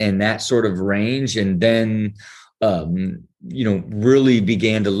management and that sort of range. And then, really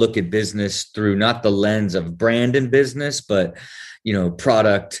began to look at business through not the lens of brand and business, but,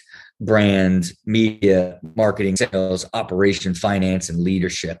 product, brand, media, marketing, sales, operation, finance, and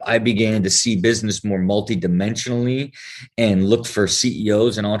leadership. I began to see business more multidimensionally and looked for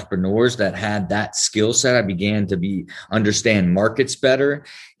CEOs and entrepreneurs that had that skill set. I began to understand markets better.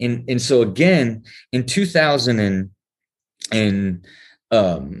 And so again, in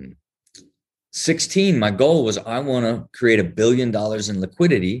 2016, my goal was I want to create $1 billion in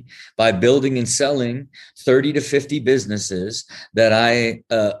liquidity by building and selling 30 to 50 businesses that I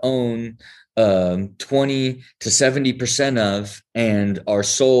own 20 to 70% of and are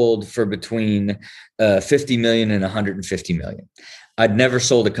sold for between 50 million and 150 million. I'd never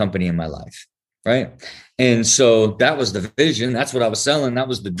sold a company in my life. Right. And so that was the vision. That's what I was selling. That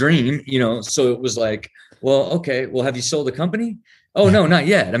was the dream, so it was like, well, okay, well, have you sold a company? Oh, no, not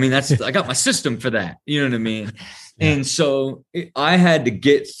yet. I mean, I got my system for that. You know what I mean? Yeah. And so I had to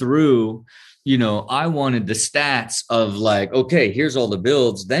get through, I wanted the stats of like, okay, here's all the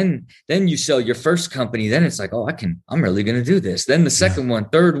builds. Then you sell your first company. Then it's like, oh, I'm really going to do this. Then the second one,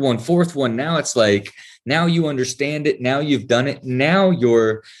 third one, fourth one. Now it's like, now you understand it. Now you've done it. Now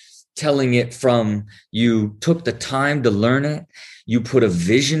you're telling it from, you took the time to learn it. You put a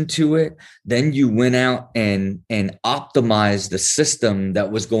vision to it. Then you went out and optimized the system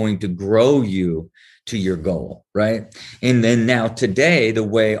that was going to grow you to your goal. Right. And then now today, the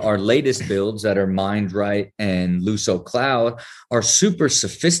way our latest builds that are MindRight and Luso Cloud are super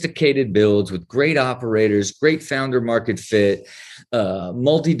sophisticated builds with great operators, great founder market fit,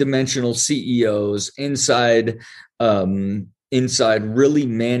 multidimensional CEOs inside really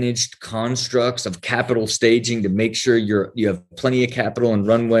managed constructs of capital staging to make sure you have plenty of capital and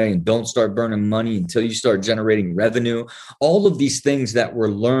runway and don't start burning money until you start generating revenue. All of these things that were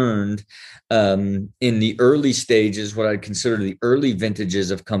learned in the early stages, what I'd consider the early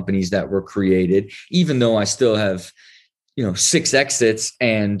vintages of companies that were created, even though I still have 6 exits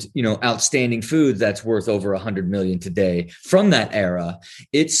and, outstanding food that's worth over 100 million today from that era.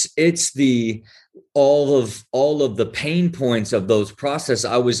 It's all of the pain points of those processes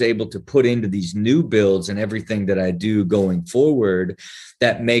I was able to put into these new builds and everything that I do going forward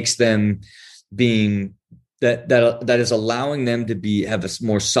that makes them that is allowing them to have a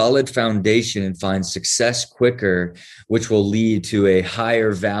more solid foundation and find success quicker, which will lead to a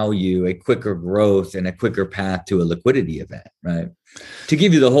higher value, a quicker growth, and a quicker path to a liquidity event, right? To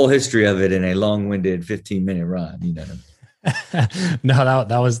give you the whole history of it in a long-winded 15-minute run, No,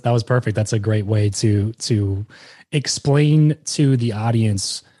 that was perfect. That's a great way to explain to the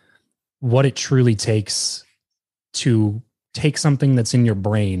audience what it truly takes to take something that's in your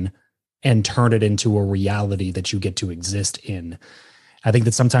brain and turn it into a reality that you get to exist in. I think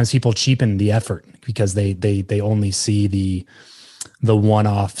that sometimes people cheapen the effort because they only see the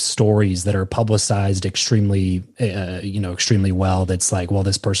one-off stories that are publicized extremely, extremely well. That's like, well,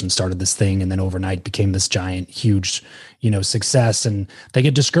 this person started this thing and then overnight became this giant, huge, success, and they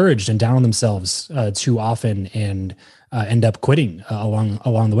get discouraged and down on themselves too often and end up quitting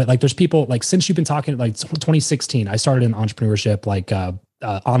along the way. Like there's people like, since you've been talking, like 2016, I started in entrepreneurship, like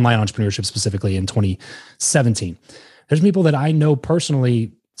online entrepreneurship specifically in 2017. There's people that I know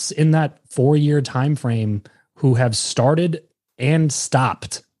personally in that 4-year time frame who have started and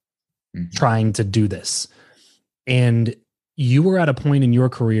stopped trying to do this. And you were at a point in your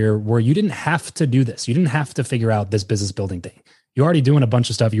career where you didn't have to do this. You didn't have to figure out this business building thing. You're already doing a bunch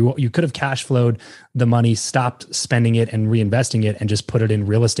of stuff. You could have cash flowed the money, stopped spending it and reinvesting it, and just put it in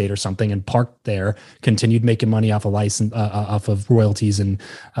real estate or something and parked there, continued making money off of license, off of royalties and,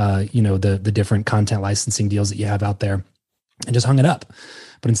 the different content licensing deals that you have out there, and just hung it up.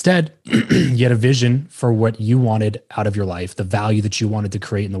 But instead, you had a vision for what you wanted out of your life, the value that you wanted to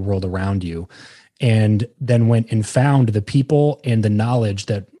create in the world around you, and then went and found the people and the knowledge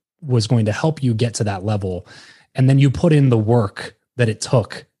that was going to help you get to that level. And then you put in the work that it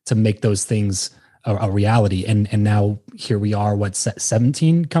took to make those things a reality. And now here we are,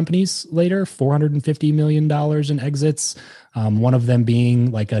 17 companies later, $450 million in exits. One of them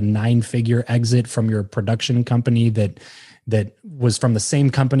being like a 9-figure exit from your production company that was from the same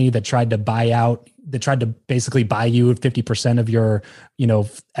company that tried to basically buy you 50% of your,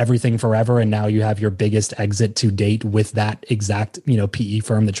 everything forever. And now you have your biggest exit to date with that exact, PE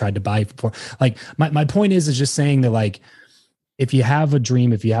firm that tried to buy for. Like my point is just saying that, like, if you have a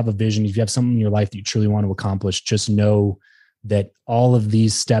dream, if you have a vision, if you have something in your life that you truly want to accomplish, just know that all of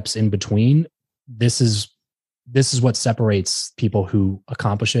these steps in between, this is what separates people who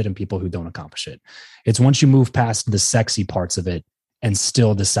accomplish it and people who don't accomplish it. It's once you move past the sexy parts of it and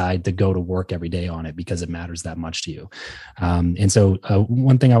still decide to go to work every day on it because it matters that much to you. And so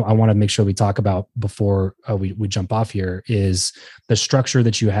one thing I want to make sure we talk about before we jump off here is the structure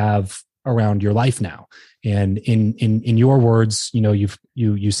that you have around your life now. And in your words,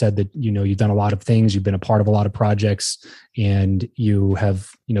 you said that, you've done a lot of things, you've been a part of a lot of projects, and you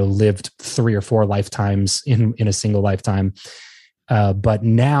have, lived 3 or 4 lifetimes in a single lifetime. But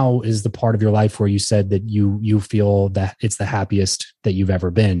now is the part of your life where you said that you feel that it's the happiest that you've ever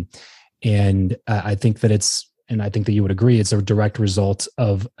been. And I think that I think that you would agree, it's a direct result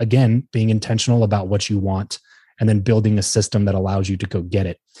of, again, being intentional about what you want and then building a system that allows you to go get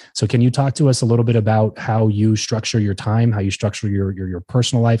it. So can you talk to us a little bit about how you structure your time, how you structure your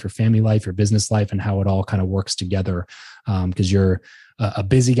personal life, your family life, your business life, and how it all kind of works together? Because you're a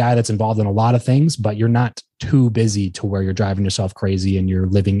busy guy that's involved in a lot of things, but you're not too busy to where you're driving yourself crazy and you're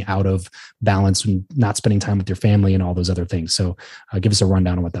living out of balance and not spending time with your family and all those other things. So give us a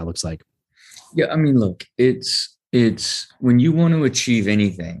rundown on what that looks like. Yeah, I mean, look, it's when you want to achieve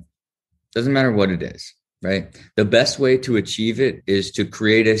anything, doesn't matter what it is, right? The best way to achieve it is to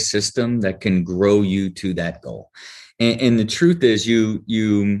create a system that can grow you to that goal. And the truth is, you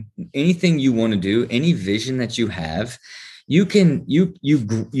anything you want to do, any vision that you have,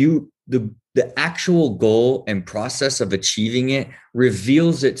 the actual goal and process of achieving it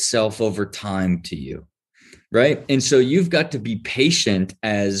reveals itself over time to you, right? And so you've got to be patient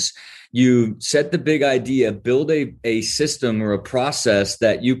as you set the big idea, build a system or a process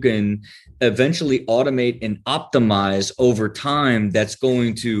that you can eventually automate and optimize over time that's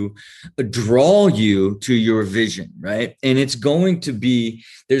going to draw you to your vision, right? And there's going to be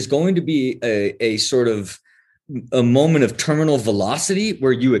a sort of a moment of terminal velocity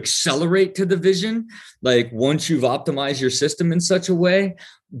where you accelerate to the vision, like once you've optimized your system in such a way.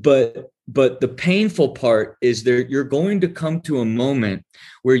 But the painful part is you're going to come to a moment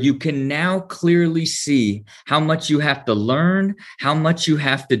where you can now clearly see how much you have to learn, how much you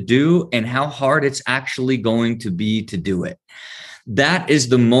have to do, and how hard it's actually going to be to do it. That is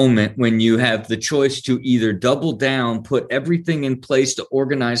the moment when you have the choice to either double down, put everything in place to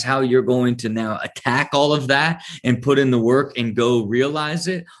organize how you're going to now attack all of that and put in the work and go realize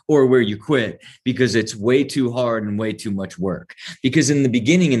it, or where you quit because it's way too hard and way too much work. Because in the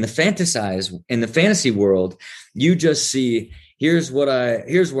beginning, in the fantasy world, you just see, here's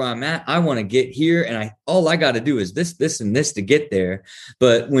where I'm at. I want to get here. And all I got to do is this, and this to get there.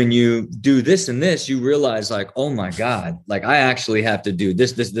 But when you do this and this, you realize like, oh my God, like I actually have to do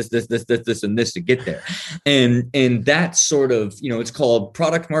this, and this to get there. And that's sort of, it's called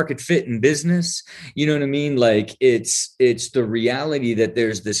product market fit in business. You know what I mean? Like it's the reality that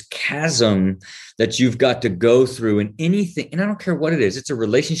there's this chasm that you've got to go through in anything. And I don't care what it is. It's a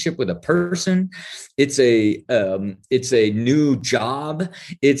relationship with a person. It's a new job.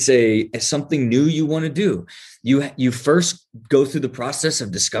 It's something new you want to do. You first go through the process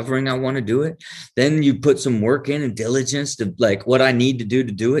of discovering I want to do it. Then you put some work in and diligence to like what I need to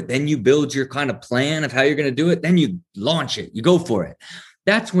do it. Then you build your kind of plan of how you're going to do it. Then you launch it. You go for it.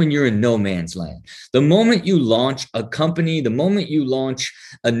 That's when you're in no man's land. The moment you launch a company, the moment you launch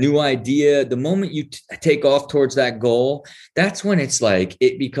a new idea, the moment you take off towards that goal, that's when it's like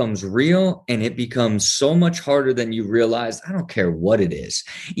it becomes real and it becomes so much harder than you realize. I don't care what it is.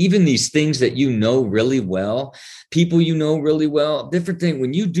 Even these things that you know really well, people you know really well, different thing.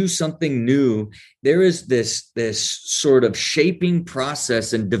 When you do something new, there is this sort of shaping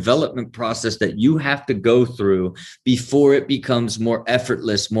process and development process that you have to go through before it becomes more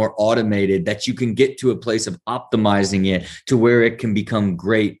effortless, more automated, that you can get to a place of optimizing it to where it can become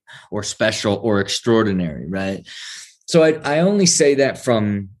great or special or extraordinary, right? So I only say that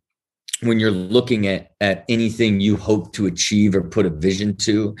from when you're looking at anything you hope to achieve or put a vision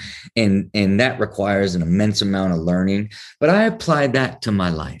to, and that requires an immense amount of learning. But I applied that to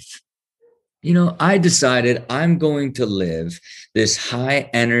my life. You know, I decided I'm going to live this high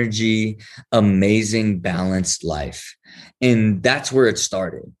energy, amazing, balanced life. And that's where it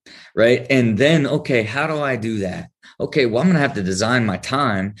started, right? And then, okay, how do I do that? Okay, well, I'm going to have to design my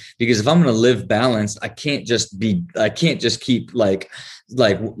time, because if I'm going to live balanced, I can't just keep like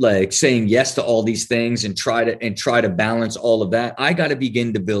saying yes to all these things and try to balance all of that. I got to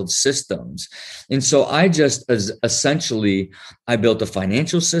begin to build systems. And so I built a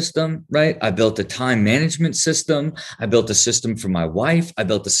financial system, right? I built a time management system. I built a system for my wife. I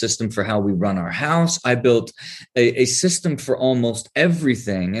built a system for how we run our house. I built a system for almost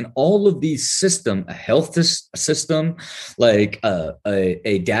everything. And all of these systems, a health system, like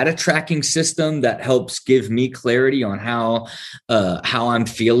a data tracking system that helps give me clarity on how I'm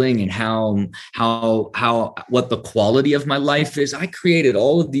feeling and what the quality of my life is. I created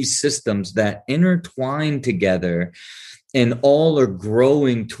all of these systems that intertwine together and all are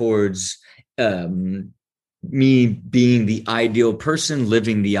growing towards me being the ideal person,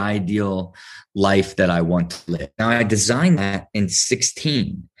 living the ideal life that I want to live. Now, I designed that in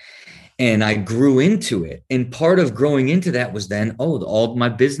 16. And I grew into it. And part of growing into that was then, all my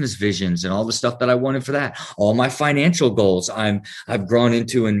business visions and all the stuff that I wanted for that, all my financial goals I've grown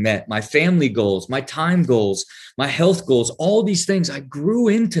into and met, my family goals, my time goals, my health goals, all these things. I grew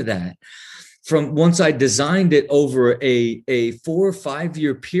into that from once I designed it over a 4 or 5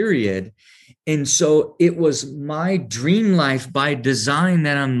 year period. And so it was my dream life by design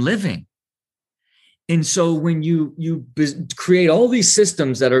that I'm living. And so when you create all these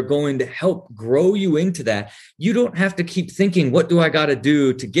systems that are going to help grow you into that, you don't have to keep thinking, what do I got to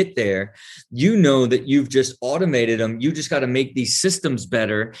do to get there? You know that you've just automated them. You just got to make these systems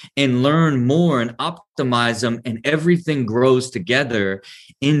better and learn more and optimize them. And everything grows together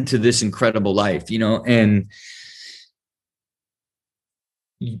into this incredible life, and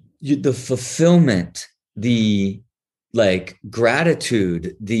the fulfillment, the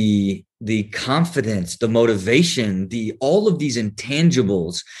gratitude, the confidence, the motivation, all of these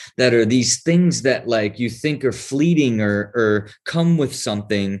intangibles that are these things that you think are fleeting or come with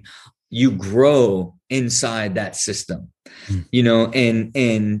something, you grow inside that system, and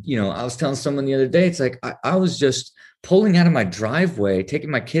I was telling someone the other day, it's like, I was just pulling out of my driveway,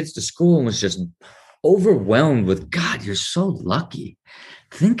 taking my kids to school, and was just overwhelmed with, God, you're so lucky.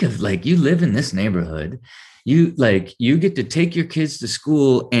 Think of you live in this neighborhood. You get to take your kids to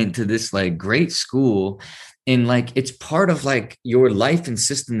school and to this great school, and it's part of your life and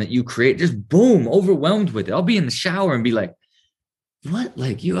system that you create. Just boom, overwhelmed with it. I'll be in the shower and be like,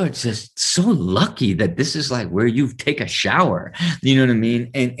 what? You are just so lucky that this is where you take a shower. You know what I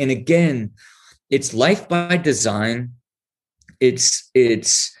mean? And again, it's life by design. It's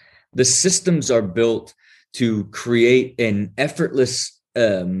the systems are built to create an effortless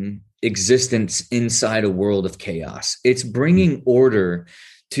existence inside a world of chaos. It's bringing order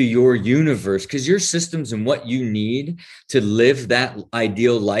to your universe, because your systems and what you need to live that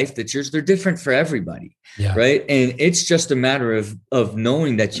ideal life that's yours, they're different for everybody. Yeah. Right. And it's just a matter of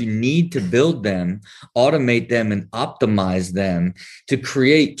knowing that you need to build them, automate them, and optimize them to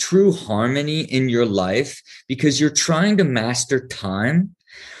create true harmony in your life, because you're trying to master time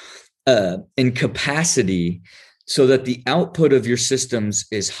and capacity so that the output of your systems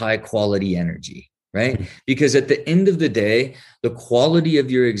is high quality energy. right? Because at the end of the day, the quality of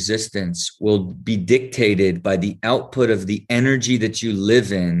your existence will be dictated by the output of the energy that you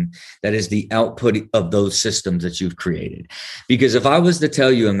live in. That is the output of those systems that you've created. Because if I was to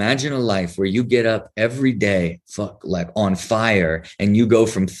tell you, imagine a life where you get up every day, like on fire, and you go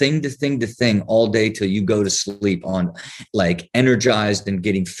from thing to thing to thing all day till you go to sleep on like energized and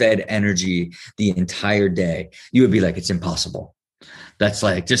getting fed energy the entire day, you would be like, it's impossible. That's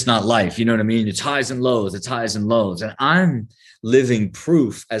like just not life. You know what I mean? It's highs and lows. It's highs and lows. And I'm living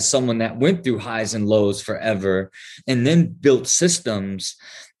proof as someone that went through highs and lows forever and then built systems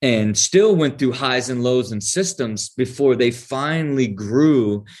and still went through highs and lows and systems before they finally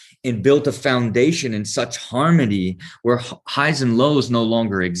grew and built a foundation in such harmony where highs and lows no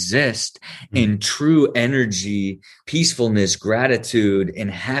longer exist. And true energy, peacefulness, gratitude, and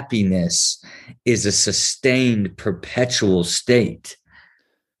happiness is a sustained perpetual state,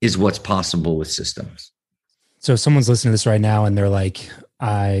 is what's possible with systems. So if someone's listening to this right now and they're like,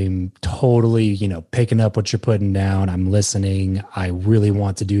 I'm totally, picking up what you're putting down. I'm listening. I really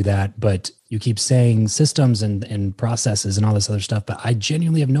want to do that. But you keep saying systems and processes and all this other stuff, but I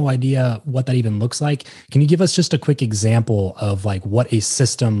genuinely have no idea what that even looks like. Can you give us just a quick example of like what a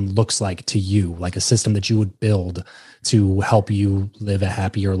system looks like to you, like a system that you would build to help you live a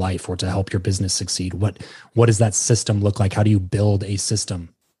happier life or to help your business succeed? What does that system look like? How do you build a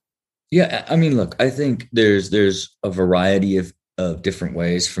system? Yeah, I mean, look, I think there's a variety of different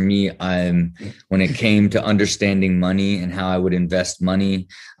ways. For me, when it came to understanding money and how I would invest money,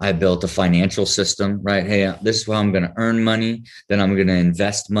 I built a financial system, right? Hey, this is how I'm going to earn money. Then I'm going to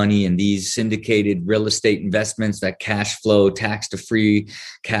invest money in these syndicated real estate investments that cash flow, tax-free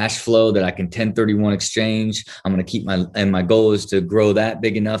cash flow that I can 1031 exchange. I'm going to keep my goal is to grow that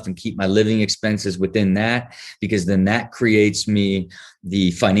big enough and keep my living expenses within that, because then that creates me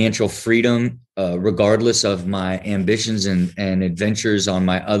the financial freedom, regardless of my ambitions and adventures on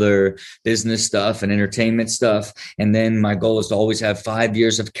my other business stuff and entertainment stuff. And then my goal is to always have 5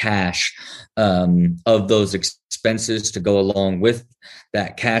 years of cash of those expenses to go along with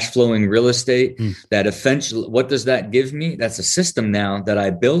that cash flowing real estate. That eventually, what does that give me? That's a system now that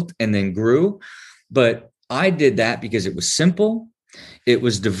I built and then grew. But I did that because it was simple. It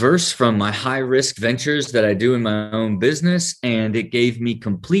was diverse from my high risk ventures that I do in my own business, and it gave me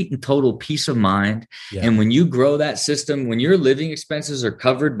complete and total peace of mind. Yeah. And when you grow that system, when your living expenses are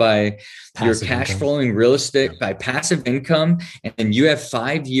covered by your cash flowing real estate, by passive income, and you have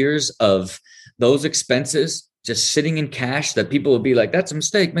 5 years of those expenses just sitting in cash that people will be like, that's a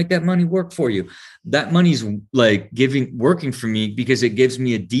mistake. Make that money work for you. That money's like working for me because it gives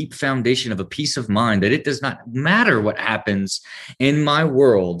me a deep foundation of a peace of mind that it does not matter what happens in my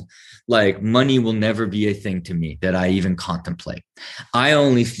world. Like money will never be a thing to me that I even contemplate. I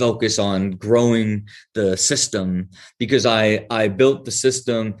only focus on growing the system because I built the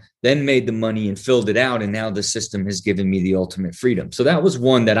system, then made the money and filled it out. And now the system has given me the ultimate freedom. So that was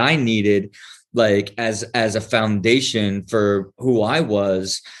one that I needed, like as a foundation for who I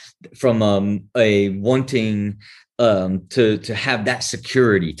was, from a wanting to have that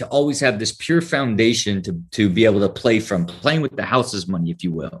security, to always have this pure foundation to be able to playing with the house's money, if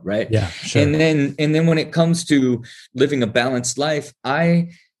you will, right? Yeah, sure. And then when it comes to living a balanced life,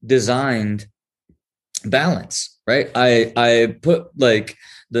 I designed balance, right? I put like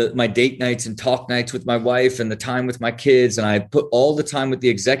my date nights and talk nights with my wife and the time with my kids, and I put all the time with the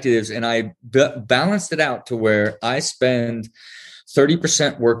executives, and I balanced it out to where I spend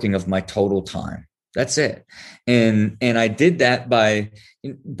 30% working of my total time. That's it. And I did that by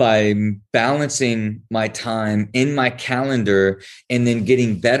balancing my time in my calendar and then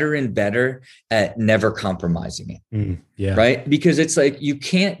getting better and better at never compromising it. Yeah. Right. Because it's like, you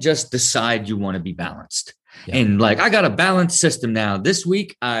can't just decide you want to be balanced. Yeah. And like, I got a balanced system now. This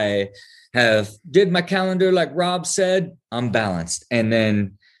week I did my calendar. Like Rob said, I'm balanced. And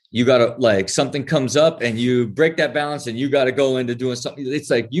then you got to, like, something comes up and you break that balance and you got to go into doing something. It's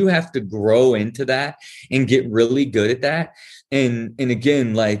like, you have to grow into that and get really good at that. And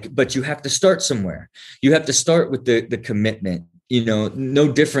again, like, but you have to start somewhere. You have to start with the commitment,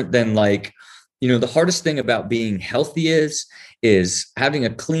 no different than like, the hardest thing about being healthy is having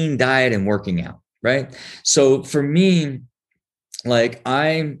a clean diet and working out. Right. So for me, like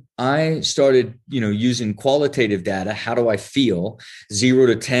I started, using qualitative data. How do I feel 0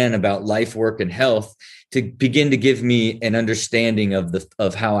 to 10 about life, work, and health to begin to give me an understanding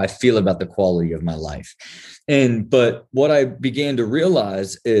of how I feel about the quality of my life. But what I began to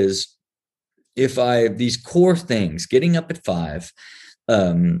realize is these core things, getting up at 5,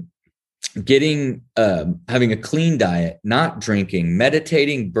 getting, having a clean diet, not drinking,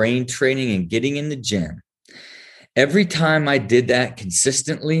 meditating, brain training, and getting in the gym. Every time I did that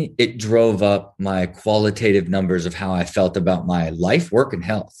consistently, it drove up my qualitative numbers of how I felt about my life, work, and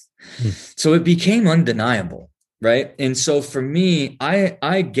health. So it became undeniable. Right. And so for me,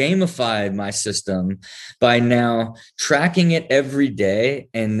 I gamified my system by now tracking it every day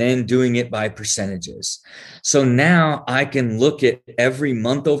and then doing it by percentages. So now I can look at every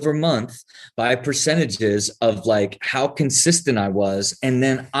month over month by percentages of like how consistent I was. And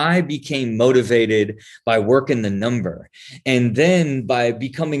then I became motivated by working the number. And then by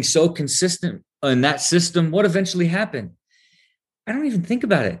becoming so consistent in that system, what eventually happened? I don't even think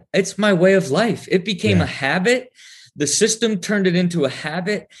about it. It's my way of life. It became a habit. The system turned it into a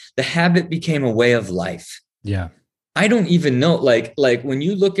habit. The habit became a way of life. Yeah. I don't even know. Like when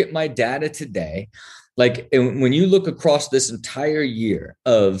you look at my data today, like when you look across this entire year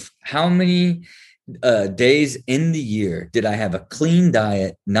of how many days in the year did I have a clean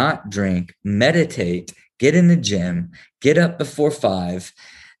diet, not drink, meditate, get in the gym, get up before 5,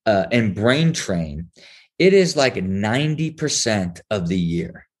 and brain train, it is like 90% of the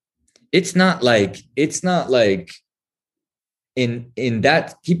year. It's not like in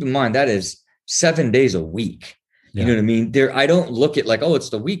that, keep in mind, that is 7 days a week. You know what I mean? I don't look at like, oh,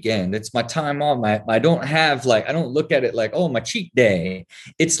 it's the weekend. It's my time off. I don't look at it like, oh, my cheat day.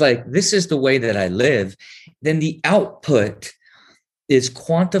 It's like, this is the way that I live. Then the output is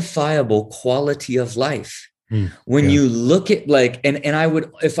quantifiable quality of life. When you look at like, and I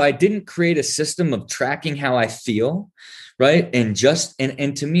would, if I didn't create a system of tracking how I feel, right. And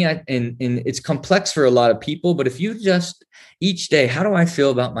to me, and it's complex for a lot of people, but if you just each day, how do I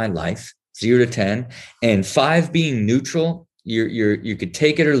feel about my life? 0 to 10, and 5 being neutral, you could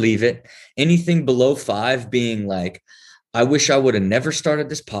take it or leave it. Anything below 5 being like, I wish I would have never started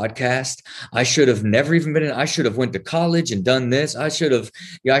this podcast. I should have never even I should have went to college and done this. I should have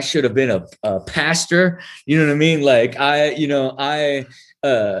been a pastor. You know what I mean? Like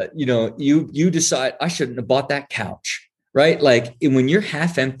you decide I shouldn't have bought that couch, right? Like when you're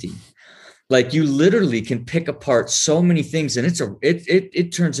half empty, like you literally can pick apart so many things, and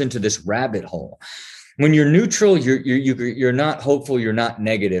it turns into this rabbit hole. When you're neutral, you're not hopeful, you're not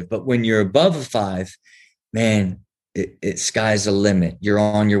negative. But when you're above a 5, man, it sky's the limit. You're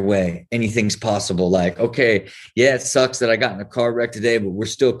on your way. Anything's possible. Like, okay, yeah, it sucks that I got in a car wreck today, but we're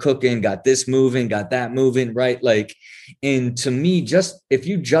still cooking, got this moving, got that moving, right? Like, and to me, if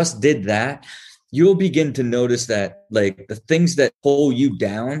you just did that, you'll begin to notice that like the things that pull you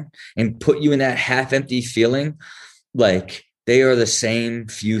down and put you in that half empty feeling, like they are the same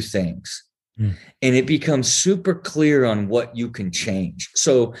few things. And it becomes super clear on what you can change.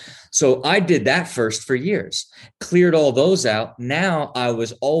 So I did that first for years, cleared all those out. Now I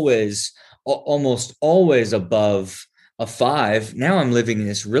was almost always above a 5. Now I'm living in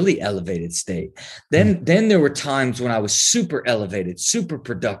this really elevated state. Then there were times when I was super elevated, super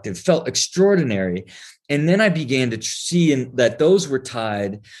productive, felt extraordinary. And then I began to see that those were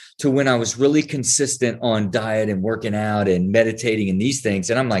tied to when I was really consistent on diet and working out and meditating and these things.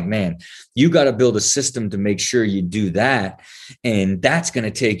 And I'm like, man, you got to build a system to make sure you do that. And that's going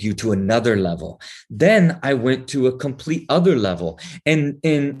to take you to another level. Then I went to a complete other level.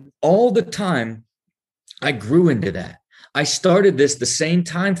 And all the time I grew into that. I started this the same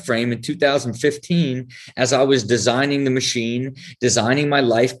time frame in 2015 as I was designing the machine, designing my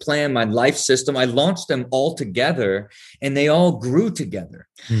life plan, my life system. I launched them all together and they all grew together.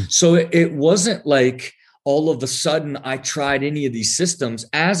 So it wasn't like all of a sudden I tried any of these systems.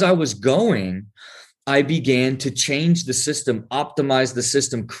 As I was going, I began to change the system, optimize the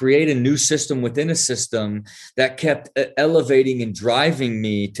system, create a new system within a system that kept elevating and driving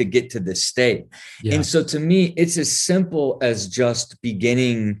me to get to this state. Yeah. And so to me, it's as simple as just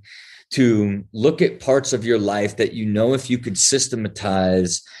beginning to look at parts of your life that you know if you could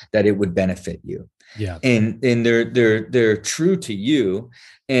systematize that it would benefit you. Yeah. And they're true to you.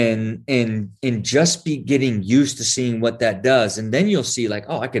 And just be getting used to seeing what that does. And then you'll see like,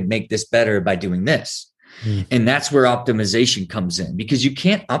 oh, I could make this better by doing this. And that's where optimization comes in, because you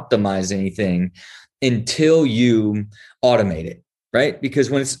can't optimize anything until you automate it. Right. Because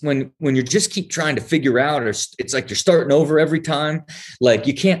when you just keep trying to figure out, or it's like you're starting over every time, like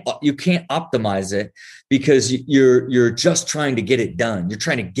you can't optimize it because you're just trying to get it done. You're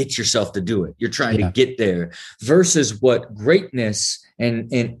trying to get yourself to do it. You're trying to get there versus what greatness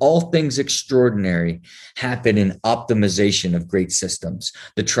And all things extraordinary happen in optimization of great systems.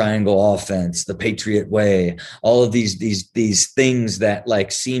 The triangle offense, the Patriot way, all of these things that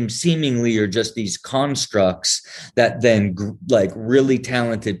like seemingly are just these constructs that then like really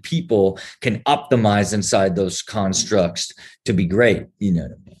talented people can optimize inside those constructs to be great. You know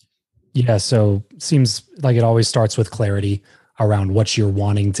what I mean? Yeah. So seems like it always starts with clarity around what you're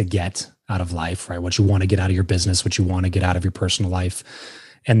wanting to get out of life, right? What you want to get out of your business, what you want to get out of your personal life.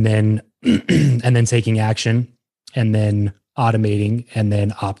 And then, and then taking action, and then automating, and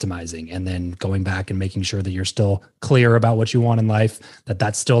then optimizing, and then going back and making sure that you're still clear about what you want in life, that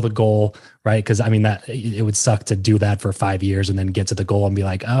that's still the goal, right? Because I mean, that it would suck to do that for 5 years and then get to the goal and be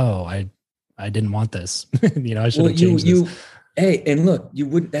like, oh, I didn't want this. I should have changed this. Hey, and look, you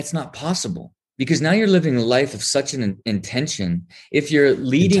wouldn't, that's not possible, because now you're living a life of such an intention. If you're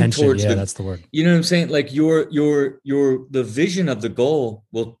leading towards that's the word. You know what I'm saying? Like the vision of the goal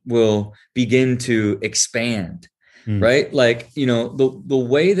will begin to expand, right? Like, the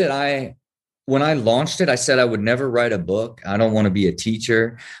way that when I launched it, I said I would never write a book. I don't want to be a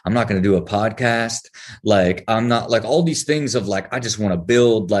teacher. I'm not going to do a podcast. Like, I'm not like all these things of like, I just want to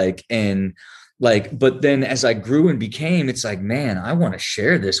build but then as I grew and became, it's like, man, I want to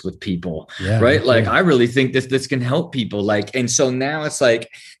share this with people, right? Like, I really think this can help people. Like, and so now it's like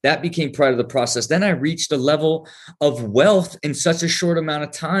that became part of the process. Then I reached a level of wealth in such a short amount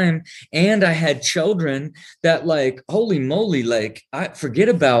of time. And I had children that like, holy moly, like I forget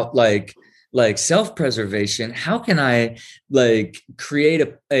about like self-preservation. How can I like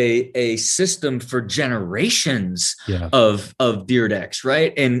create a system for generations of Dyrdeks,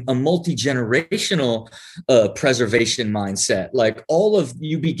 right? And a multi-generational preservation mindset. Like all of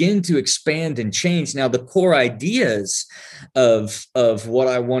you begin to expand and change. Now the core ideas of what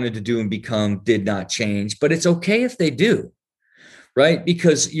I wanted to do and become did not change, but it's okay if they do. Right?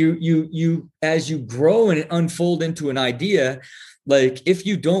 Because you as you grow and unfold into an idea, like if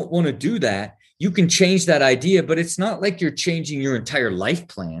you don't want to do that, you can change that idea, but it's not like you're changing your entire life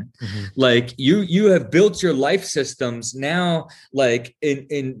plan. Mm-hmm. Like you have built your life systems now, like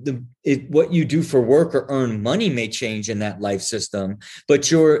what you do for work or earn money may change in that life system, but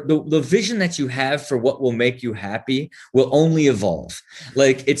the vision that you have for what will make you happy will only evolve.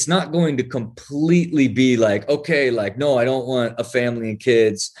 Like it's not going to completely be like, okay, like, no, I don't want a family and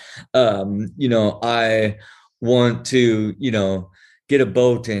kids. I want to, get a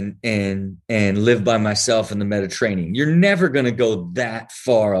boat and live by myself in the Mediterranean. You're never going to go that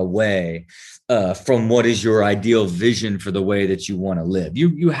far away from what is your ideal vision for the way that you want to live.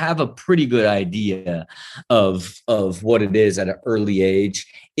 You have a pretty good idea of what it is at an early age.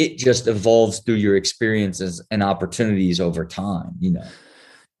 It just evolves through your experiences and opportunities over time,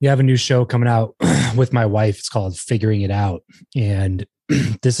 You have a new show coming out with my wife. It's called Figuring It Out. And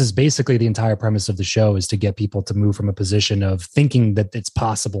this is basically the entire premise of the show, is to get people to move from a position of thinking that it's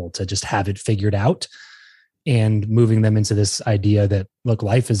possible to just have it figured out, and moving them into this idea that, look,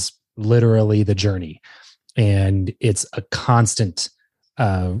 life is literally the journey, and it's a constant,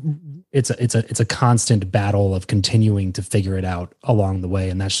 it's a constant battle of continuing to figure it out along the way.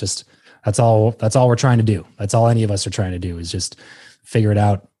 And that's all we're trying to do. That's all any of us are trying to do, is just figure it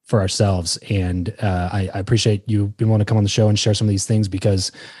out for ourselves. And I appreciate you being willing to come on the show and share some of these things,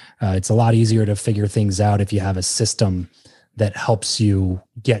 because it's a lot easier to figure things out if you have a system that helps you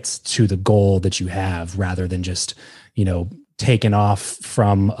get to the goal that you have, rather than just, taking off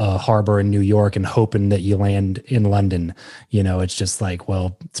from a harbor in New York and hoping that you land in London. It's just like,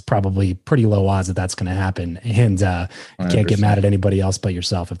 well, it's probably pretty low odds that that's going to happen. And you can't get mad at anybody else but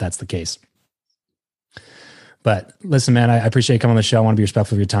yourself if that's the case. But listen, man, I appreciate you coming on the show. I want to be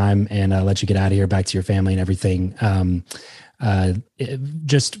respectful of your time and let you get out of here, back to your family and everything.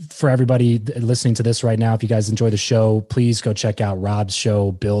 Just for everybody listening to this right now, if you guys enjoy the show, please go check out Rob's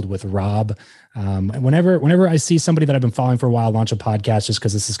show, Build with Rob. Whenever I see somebody that I've been following for a while launch a podcast, just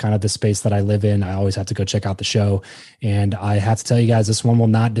because this is kind of the space that I live in, I always have to go check out the show. And I have to tell you guys, this one will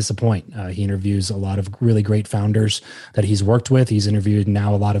not disappoint. He interviews a lot of really great founders that he's worked with. He's interviewed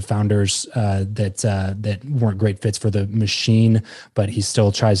now a lot of founders that weren't great fits for the machine, but he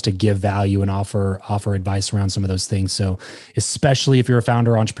still tries to give value and offer advice around some of those things. So especially if you're a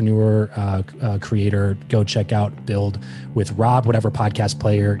founder, entrepreneur, creator, go check out Build with Rob, whatever podcast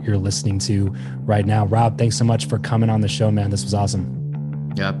player you're listening to right now. Rob, thanks so much for coming on the show, man. This was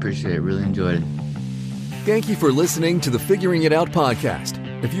awesome. Yeah, I appreciate it. Really enjoyed it. Thank you for listening to the Figuring It Out podcast.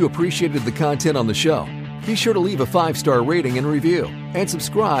 If you appreciated the content on the show, be sure to leave a 5-star rating and review, and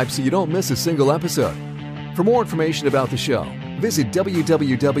subscribe so you don't miss a single episode. For more information about the show, visit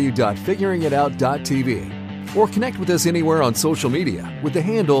www.figuringitout.tv. or connect with us anywhere on social media with the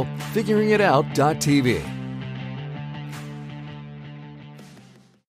handle figuringitout.tv.